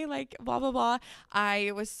okay? Like blah, blah, blah.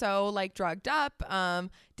 I was so like drugged up.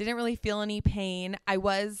 Didn't really feel any pain. It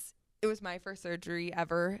was my first surgery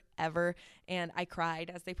ever. And I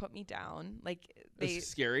cried as they put me down. Like It's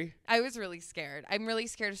scary. I was really scared. I'm really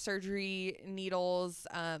scared of surgery, needles,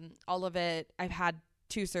 all of it. I've had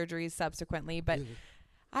 2 surgeries subsequently, but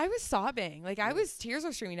I was sobbing. Like tears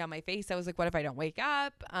were streaming down my face. I was like, what if I don't wake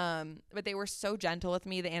up? But they were so gentle with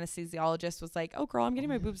me. The anesthesiologist was like, oh girl, I'm getting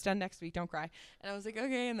my boobs done next week. Don't cry. And I was like,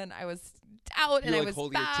 okay. And then I was out and I was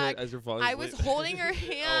holding back. Your tit as you're falling I asleep. was holding her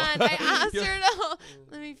hand. I asked her to,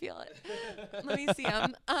 let me feel it. Let me see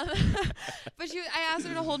him. But I asked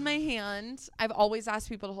her to hold my hand. I've always asked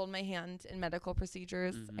people to hold my hand in medical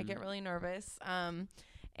procedures. I get really nervous.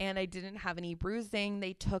 And I didn't have any bruising.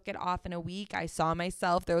 They took it off in a week. I saw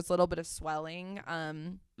myself. There was a little bit of swelling.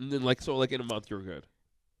 And then like in a month you were good.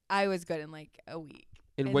 I was good in like a week.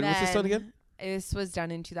 And when was this done again? This was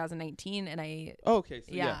done in 2019 and I okay.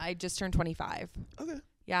 So I just turned 25. Okay.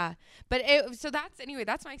 Yeah. But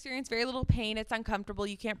that's my experience. Very little pain. It's uncomfortable.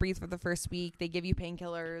 You can't breathe for the first week. They give you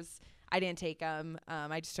painkillers. I didn't take them.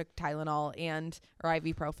 I just took Tylenol or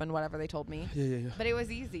ibuprofen, whatever they told me. Yeah. But it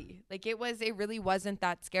was easy. Like it really wasn't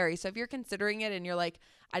that scary. So if you're considering it and you're like,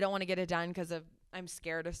 I don't want to get it done because I'm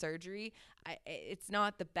scared of surgery. It's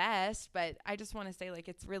not the best, but I just want to say like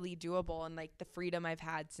it's really doable. And like the freedom I've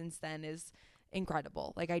had since then is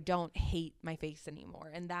incredible. Like I don't hate my face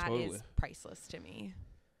anymore. And that is priceless to me.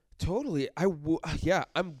 Totally.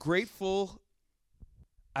 I'm grateful.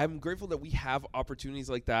 I'm grateful that we have opportunities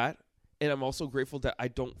like that. And I'm also grateful that I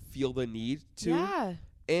don't feel the need to. Yeah.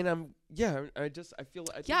 And I feel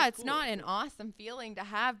it's cool. not an awesome feeling to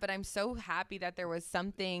have, but I'm so happy that there was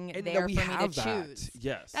something and there that we for me have to that. choose.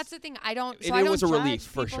 Yes. That's the thing. I don't was a judge relief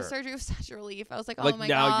for people's sure. surgery was such a relief. I was like, like oh my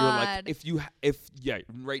now God. You're like,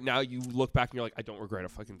 right now you look back and you're like, I don't regret a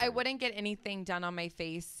fucking thing. I wouldn't get anything done on my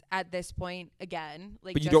face at this point again.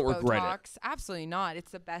 Like, but you just don't Botox. regret it. Absolutely not.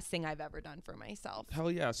 It's the best thing I've ever done for myself.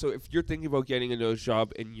 Hell yeah. So if you're thinking about getting a nose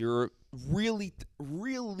job and you're really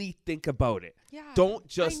think about it. Yeah. Don't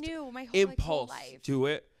just my impulse whole life. do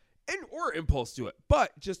it or impulse do it.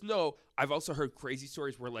 But just know, I've also heard crazy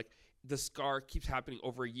stories where like the scar keeps happening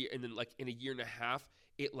over a year and then like in a year and a half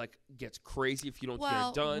it like gets crazy if you don't get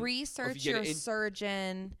it done. Research your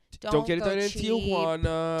surgeon. Don't get it done in cheap.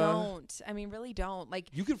 Tijuana. Don't. I mean, really don't. Like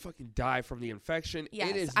you can fucking die from the infection. Yes,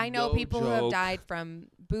 it is I know no people joke. who have died from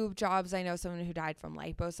boob jobs. I know someone who died from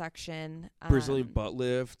liposuction. Brazilian butt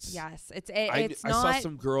lifts. Yes, it's I not. saw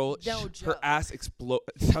some girl. No her joke. ass explode.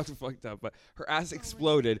 It sounds fucked up, but her ass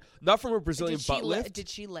exploded. Not from a Brazilian butt lift. Did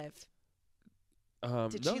she live?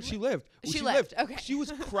 She lived. She lived. Okay. She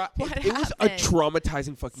was crying. What It was a happened?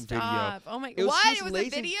 traumatizing fucking Stop. video. Oh my! It was, what? It was a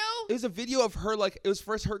video? It was a video of her like it was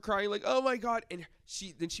first her crying like oh my God, and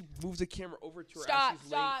she moves the camera over to her ass.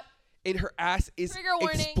 Stop. And her ass is Trigger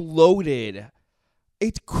warning. exploded.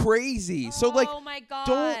 It's crazy. So like, oh my God!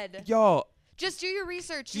 don't y'all. Just do your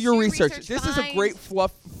research. Do your research. This is a great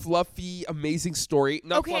fluffy, amazing story.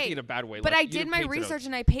 Not fluffy in a bad way. But like, I did my research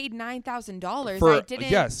and I paid $9,000. For, I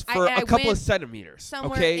didn't. Yes, for a couple of centimeters.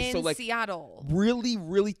 Somewhere okay, in so like Seattle. really,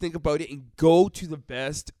 really think about it and go to the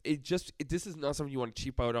best. This is not something you want to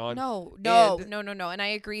cheap out on. No. And I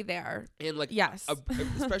agree there. And like yes,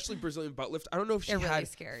 especially Brazilian butt lift. I don't know if she really had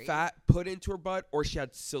scary. fat put into her butt or she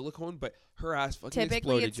had silicone, but her ass fucking typically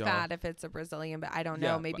exploded, it's y'all. fat if it's a Brazilian, but I don't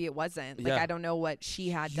know. Maybe it wasn't. Like I don't know what she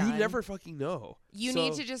had You done. never fucking know. You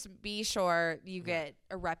need to just be sure you get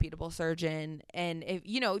a reputable surgeon. And if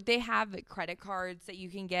they have credit cards that you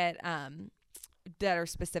can get that are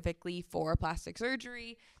specifically for plastic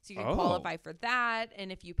surgery, so you can qualify for that.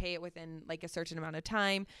 And if you pay it within like a certain amount of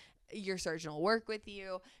time, your surgeon will work with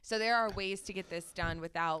you. So there are ways to get this done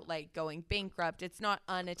without like going bankrupt. It's not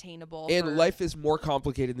unattainable. And life is more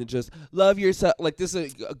complicated than just love yourself. Like, this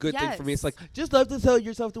is a good thing for me. It's like, just love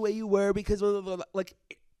yourself the way you were, because blah, blah, blah. Like,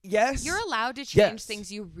 yes, you're allowed to change things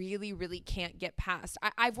you really, really can't get past.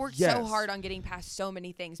 I've worked so hard on getting past so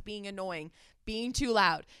many things: being annoying, being too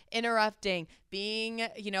loud, interrupting, being,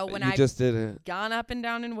 when I've just did it. Gone up and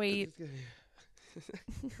down in weight.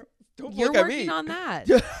 Don't You're look at working me. on that.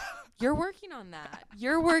 You're working on that.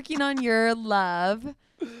 You're working on your love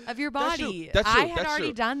of your body. That's true. I had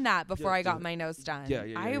already done that before I got my nose done.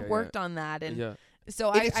 I worked on that, and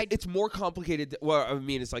so it's more complicated. Well, I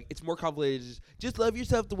mean, it's like it's more complicated. Just love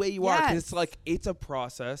yourself the way you are. 'Cause it's like it's a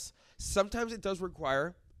process. Sometimes it does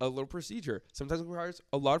require a little procedure. Sometimes it requires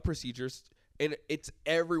a lot of procedures, and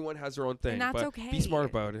everyone has their own thing. And that's but okay. Be smart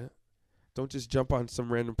about it. Don't just jump on some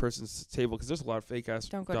random person's table, because there's a lot of fake ass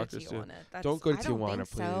doctors too. Don't go to Tijuana,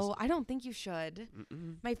 please. So I don't think you should.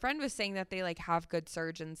 My friend was saying that they like have good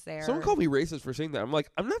surgeons there. Someone called me racist for saying that. I'm like,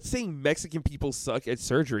 I'm not saying Mexican people suck at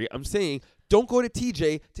surgery. I'm saying don't go to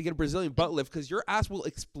TJ to get a Brazilian butt lift, because your ass will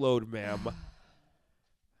explode, ma'am.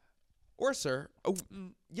 Or sir. Oh,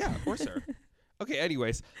 yeah, or sir. Okay,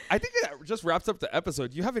 anyways, I think that just wraps up the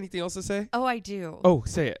episode. Do you have anything else to say? Oh, I do. Oh,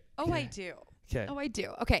 say it. Oh, I do. Okay. Oh, I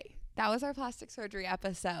do. Okay. That was our plastic surgery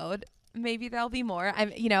episode. Maybe there'll be more.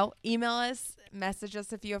 Email us, message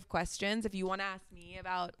us if you have questions. If you want to ask me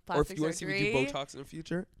about plastic surgery. Or if you want to see me do Botox in the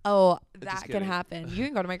future. Oh, that can happen. You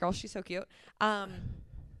can go to my girl. She's so cute.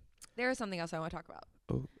 There is something else I want to talk about.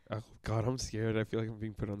 Oh, God, I'm scared. I feel like I'm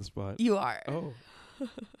being put on the spot. You are. Oh.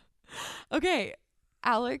 Okay,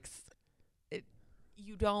 Alex,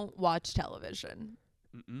 you don't watch television.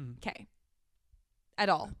 Okay. At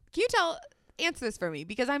all. Can you answer this for me,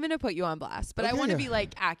 because I'm going to put you on blast, but I want to be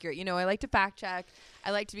like accurate. I like to fact check.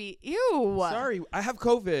 I like to be, ew. Sorry, I have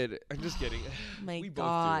COVID. I'm just kidding. My we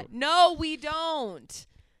God. both do. No, we don't.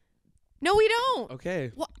 No, we don't.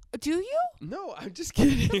 Okay. What? Do you? No, I'm just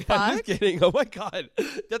kidding. I'm just kidding. Oh my God.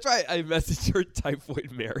 That's why I messaged her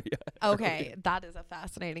Typhoid Mary. Okay, that is a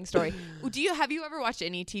fascinating story. Have you ever watched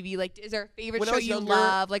any TV? Like, is there a favorite show you younger,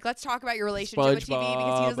 love? Like, let's talk about your relationship with TV,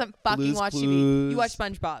 because he doesn't fucking watch TV. You watch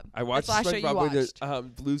SpongeBob. I watched That's the last show you watched.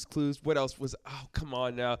 with Blue's Clues. What else was? Oh, come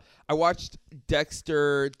on now. I watched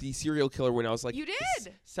Dexter, the serial killer, when I was like You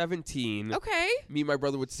did? 17. Okay. Me and my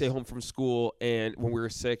brother would stay home from school, and when we were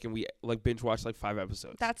sick, and we like binge watched like 5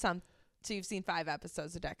 episodes. That's something. So you've seen 5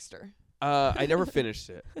 episodes of Dexter. I never finished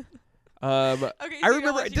it. Okay, I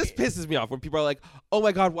remember this pisses me off when people are like, "Oh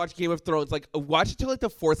my God, watch Game of Thrones." Like, watch it till like the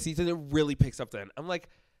 4th season. It really picks up then. I'm like,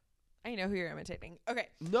 I know who you're imitating. Okay.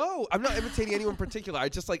 No, I'm not imitating anyone in particular. I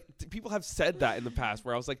just like people have said that in the past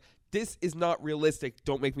where I was like, this is not realistic.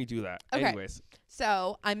 Don't make me do that. Okay. Anyways.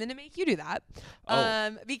 So I'm going to make you do that.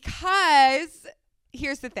 Oh. Because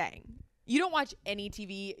here's the thing. You don't watch any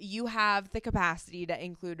TV. You have the capacity to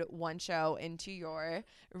include one show into your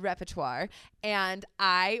repertoire. And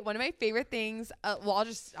one of my favorite things, I'll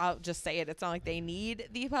just say it. It's not like they need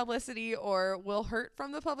the publicity or will hurt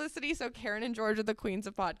from the publicity. So Karen and George are the queens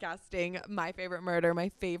of podcasting. My favorite murder, my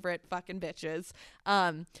favorite fucking bitches.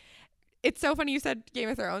 It's so funny you said Game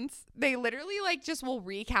of Thrones. They literally just will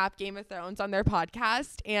recap Game of Thrones on their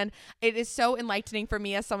podcast. And it is so enlightening for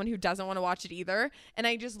me as someone who doesn't want to watch it either. And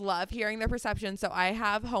I just love hearing their perception. So I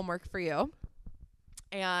have homework for you.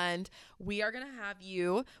 And we are going to have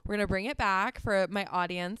we're going to bring it back for my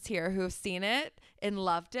audience here who've seen it and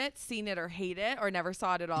loved it, seen it or hate it, or never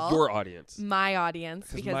saw it at all. Your audience. My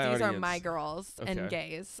audience, because these are my girls and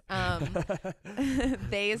gays.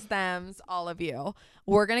 Theys, thems, all of you.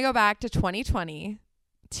 We're going to go back to 2020,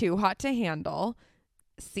 Too Hot to Handle,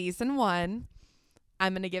 season 1.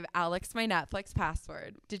 I'm going to give Alex my Netflix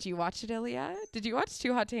password. Did you watch it, Ilya? Did you watch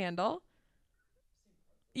Too Hot to Handle?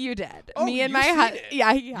 You did. Oh, Me and my husband.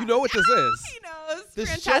 Yeah. You know what this is. He knows. This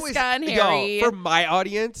Francesca and Harry. Yo, for my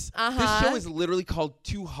audience, Uh-huh. this show is literally called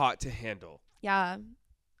Too Hot to Handle. Yeah.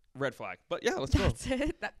 Red flag. But yeah, let's That's go.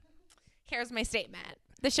 it. Here's my statement.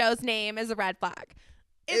 The show's name is a red flag.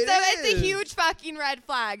 It's a huge fucking red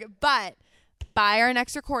flag. But by our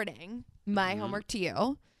next recording, my homework to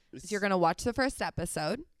you is you're going to watch the first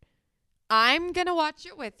episode. I'm going to watch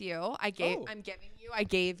it with you. I gave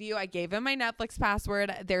him my Netflix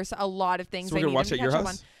password. There's a lot of things So we're I going need to watch him at to your catch up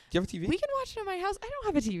house? on. Do you have a TV? We can watch it at my house. I don't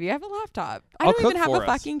have a TV. I have a laptop. I I'll don't even cook have for a us.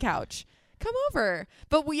 fucking couch. Come over.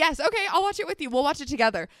 But yes, okay, I'll watch it with you. We'll watch it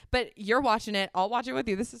together. But you're watching it. I'll watch it with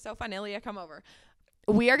you. This is so fun. Ilya, come over.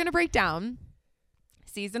 We are going to break down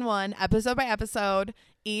season 1, episode by episode,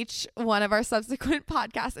 each one of our subsequent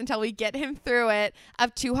podcasts until we get him through it,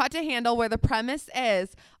 of Too Hot to Handle, where the premise is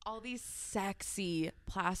all these sexy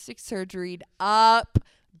plastic surgeryed up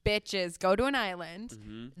bitches go to an island.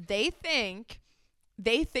 Mm-hmm. They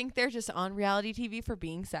think they're just on reality TV for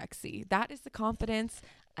being sexy. That is the confidence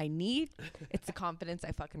I need. It's the confidence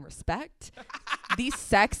I fucking respect. These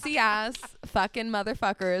sexy ass fucking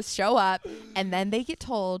motherfuckers show up, and then they get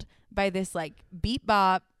told by this like beep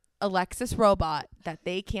bop Alexis robot that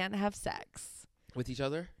they can't have sex with each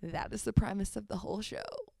other. That is the premise of the whole show,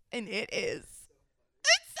 and it is.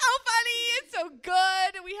 It's so funny. It's so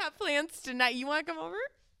good. We have plans tonight. You want to come over?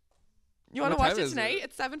 You want to watch it tonight?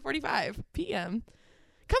 It's 7:45 p.m.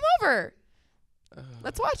 Come over.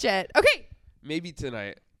 Let's watch it. Okay. Maybe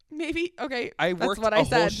tonight. Maybe. Okay. I that's worked what a I whole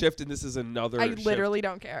said. shift, and this is another I shift. literally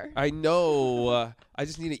don't care. I know. I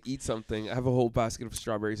just need to eat something. I have a whole basket of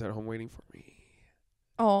strawberries at home waiting for me.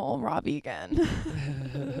 Oh, raw vegan.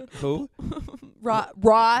 Who?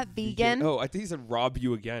 raw vegan. Oh, I think he said rob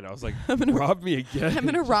you again. I was like, rob me again. I'm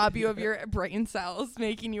going to rob you of your brain cells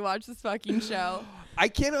making you watch this fucking show. I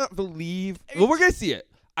cannot believe. Well, we're going to see it.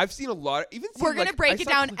 I've seen a lot. We're going to break it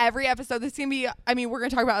down every episode. This is going to be, I mean, we're going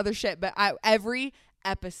to talk about other shit, but every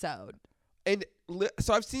episode. And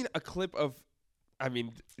so I've seen a clip of, I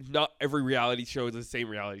mean, not every reality show is the same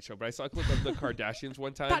reality show, but I saw a clip of the Kardashians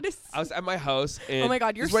one time. That is I was at my house. And oh my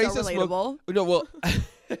God, you're so relatable. No, well,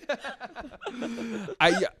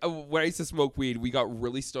 when I used to smoke weed, we got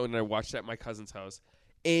really stoned and I watched it at my cousin's house.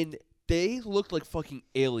 And they looked like fucking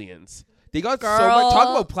aliens. They got so much. Talk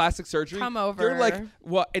about plastic surgery. Come over. They're like,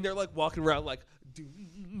 what? And they're like walking around like,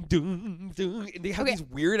 doom, doom, doom. And they have these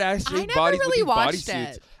weird ass shaped bodies with these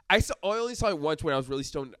bodysuits. I only saw it once when I was really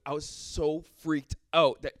stoned. I was so freaked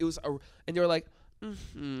out that it was, and they were like,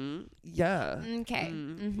 yeah. Okay.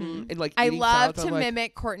 And like, I love to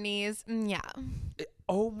mimic Courtney's. Yeah.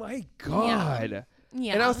 Oh my God.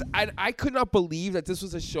 Yeah. And I could not believe that this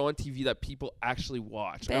was a show on TV that people actually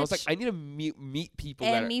watch. And I was like, I need to meet people.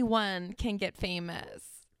 Anyone can get famous.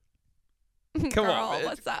 Come Girl, on, bitch.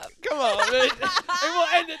 what's up? Come on, bitch. And we'll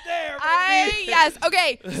end it there, baby. Yes.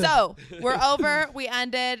 Okay. So we're over. We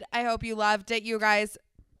ended. I hope you loved it, you guys.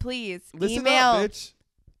 Please Listen up, bitch.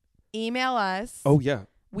 Email us. Oh yeah.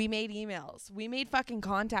 We made emails. We made fucking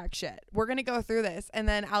contact shit. We're going to go through this. And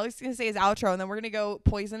then Alex is going to say his outro. And then we're going to go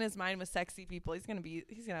poison his mind with sexy people. He's going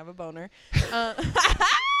to have a boner.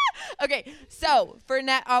 Okay. So for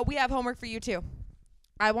we have homework for you too.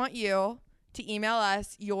 I want you to email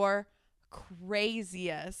us your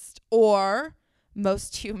craziest or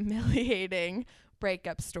most humiliating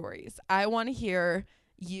breakup stories. I want to hear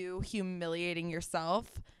you humiliating yourself,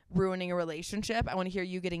 ruining a relationship. I want to hear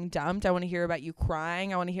you getting dumped. I want to hear about you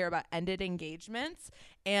crying. I want to hear about ended engagements.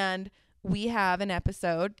 And we have an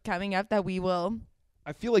episode coming up that we will.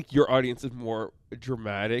 I feel like your audience is more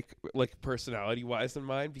dramatic, like personality wise than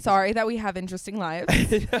mine. Sorry that we have interesting lives.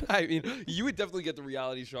 I mean, you would definitely get the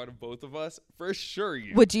reality shot of both of us for sure.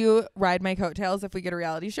 Would you ride my coattails if we get a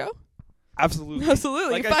reality show? Absolutely.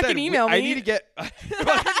 Like fucking email me. I need to get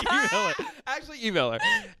email her. Actually, email her.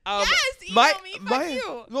 Yes, email me. Fuck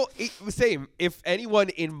you. Well, same. If anyone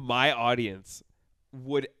in my audience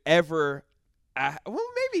would ever,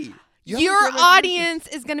 maybe your audience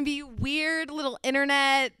is going to be weird little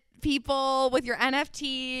internet people with your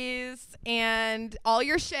NFTs and all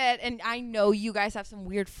your shit. And I know you guys have some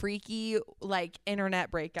weird, freaky, like internet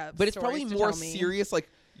breakups. But it's probably more serious. Like,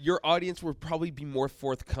 your audience would probably be more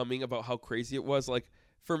forthcoming about how crazy it was. Like,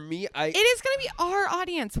 for me, it is going to be our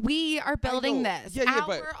audience. We are building this.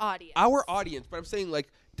 Our audience. But I'm saying, like,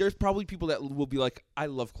 there's probably people that will be like, I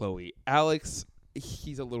love Chloe. Alex,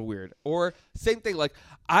 he's a little weird. Or same thing, like,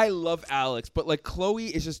 I love Alex, but, like, Chloe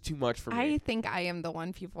is just too much for me. I think I am the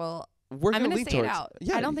one people. I'm going to say it out.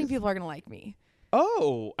 Yeah, I don't think people are going to like me.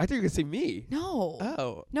 Oh, I thought you were going to say me. No.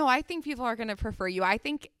 Oh. No, I think people are going to prefer you. I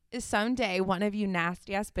think someday one of you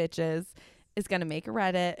nasty ass bitches is going to make a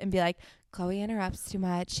Reddit and be like, Chloe interrupts too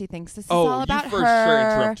much. She thinks this is all about her. Oh, you for sure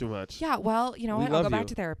interrupt too much. Yeah, well, you know what? I'll go back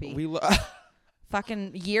to therapy.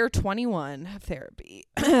 Fucking year 21 of therapy.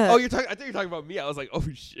 Oh, I thought you were talking about me. I was like, oh,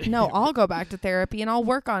 shit. No, I'll go back to therapy and I'll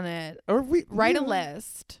work on it. Or write a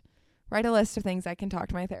list. Write a list of things I can talk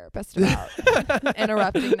to my therapist about.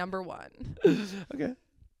 Interrupting number 1. Okay.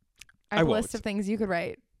 I have a list of things you could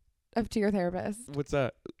write up to your therapist. What's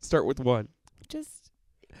that? Start with 1. Just.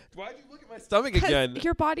 Why'd you look at my stomach again?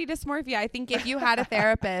 Your body dysmorphia. I think if you had a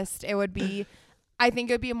therapist, it would be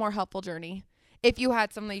a more helpful journey. if you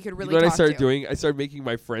had someone that you could really You know what I talk started to. doing? I started making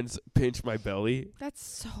my friends pinch my belly. That's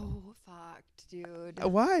so fucked, dude.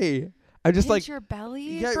 Why? I'm just Pinch like, your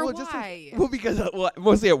belly? yeah, For well, why? just like, well, because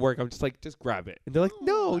mostly at work, I'm just like, just grab it, and they're like,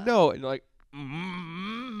 no, and they're like,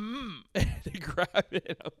 and they grab it.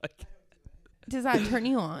 And I'm like, Does that turn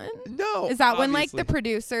you on? no. Is that when like the obviously.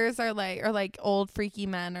 producers are like, or like old freaky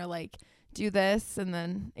men are like, do this and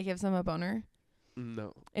then it gives them a boner?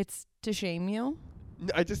 No. It's to shame you. No,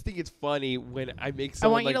 I just think it's funny when I make I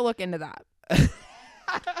someone want you like, to look into that.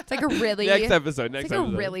 It's like a really next episode. it's like a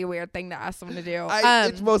really weird thing to ask someone to do.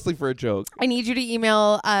 It's mostly for a joke. I need you to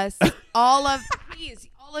email us all of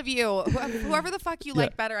you, whoever the fuck you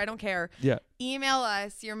like better. I don't care. Yeah. Email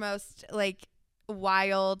us your most like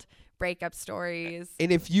wild breakup stories.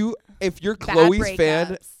 And if you're Bad Chloe's fan,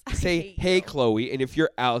 breakups. I say, hate hey, you. Chloe. And if you're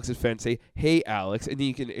Alex's fan, say, hey, Alex. And then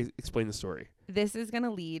you can explain the story. This is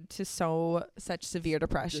gonna lead to such severe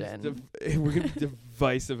depression. We're going to be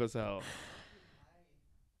divisive as hell.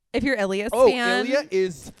 If you're Ilya's Oh, fan, Ilya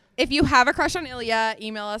is... if you have a crush on Ilya,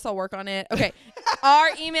 email us. I'll work on it. Okay. Our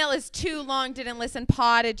email is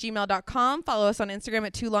toolongdidn'tlistenpod@gmail.com. Follow us on Instagram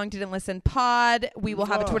at toolongdidn'tlistenpod. We will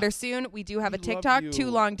have a Twitter soon. We do have a We love TikTok, you.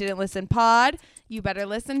 toolongdidn'tlistenpod. You better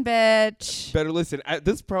listen, bitch. Better listen. At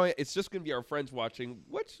this point, it's just going to be our friends watching,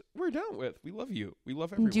 which we're down with. We love you. We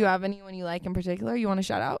love everyone. Do you have anyone you like in particular you want to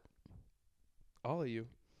shout out? All of you.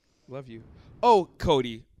 Love you. Oh,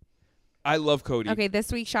 Cody. I love Cody. Okay,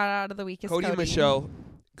 this week shout out of the week is Cody Cody. and Michelle.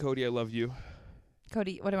 Cody, I love you.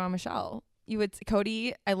 Cody, what about Michelle? You would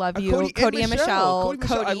Cody, I love you. Cody and Michelle.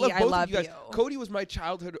 Cody, I love both of you guys. you. Cody was my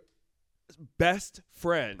childhood best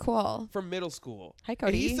friend Cool. from middle school. Hi, And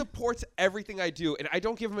Cody. he supports everything I do, and I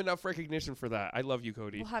don't give him enough recognition for that. I love you,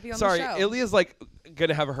 Cody. We'll have you on Sorry, the show. Ilya's like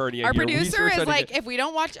gonna have a hernia. Our here. He's producer is trying to like, get- if we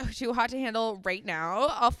don't watch Too Hot to Handle right now,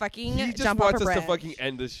 I'll fucking he just jump off wants a us bridge. to fucking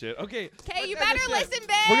end this shit. Okay. Okay, you let's end better this shit. listen,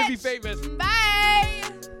 bitch. We're gonna be famous.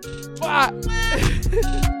 Bye.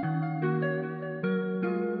 Bye.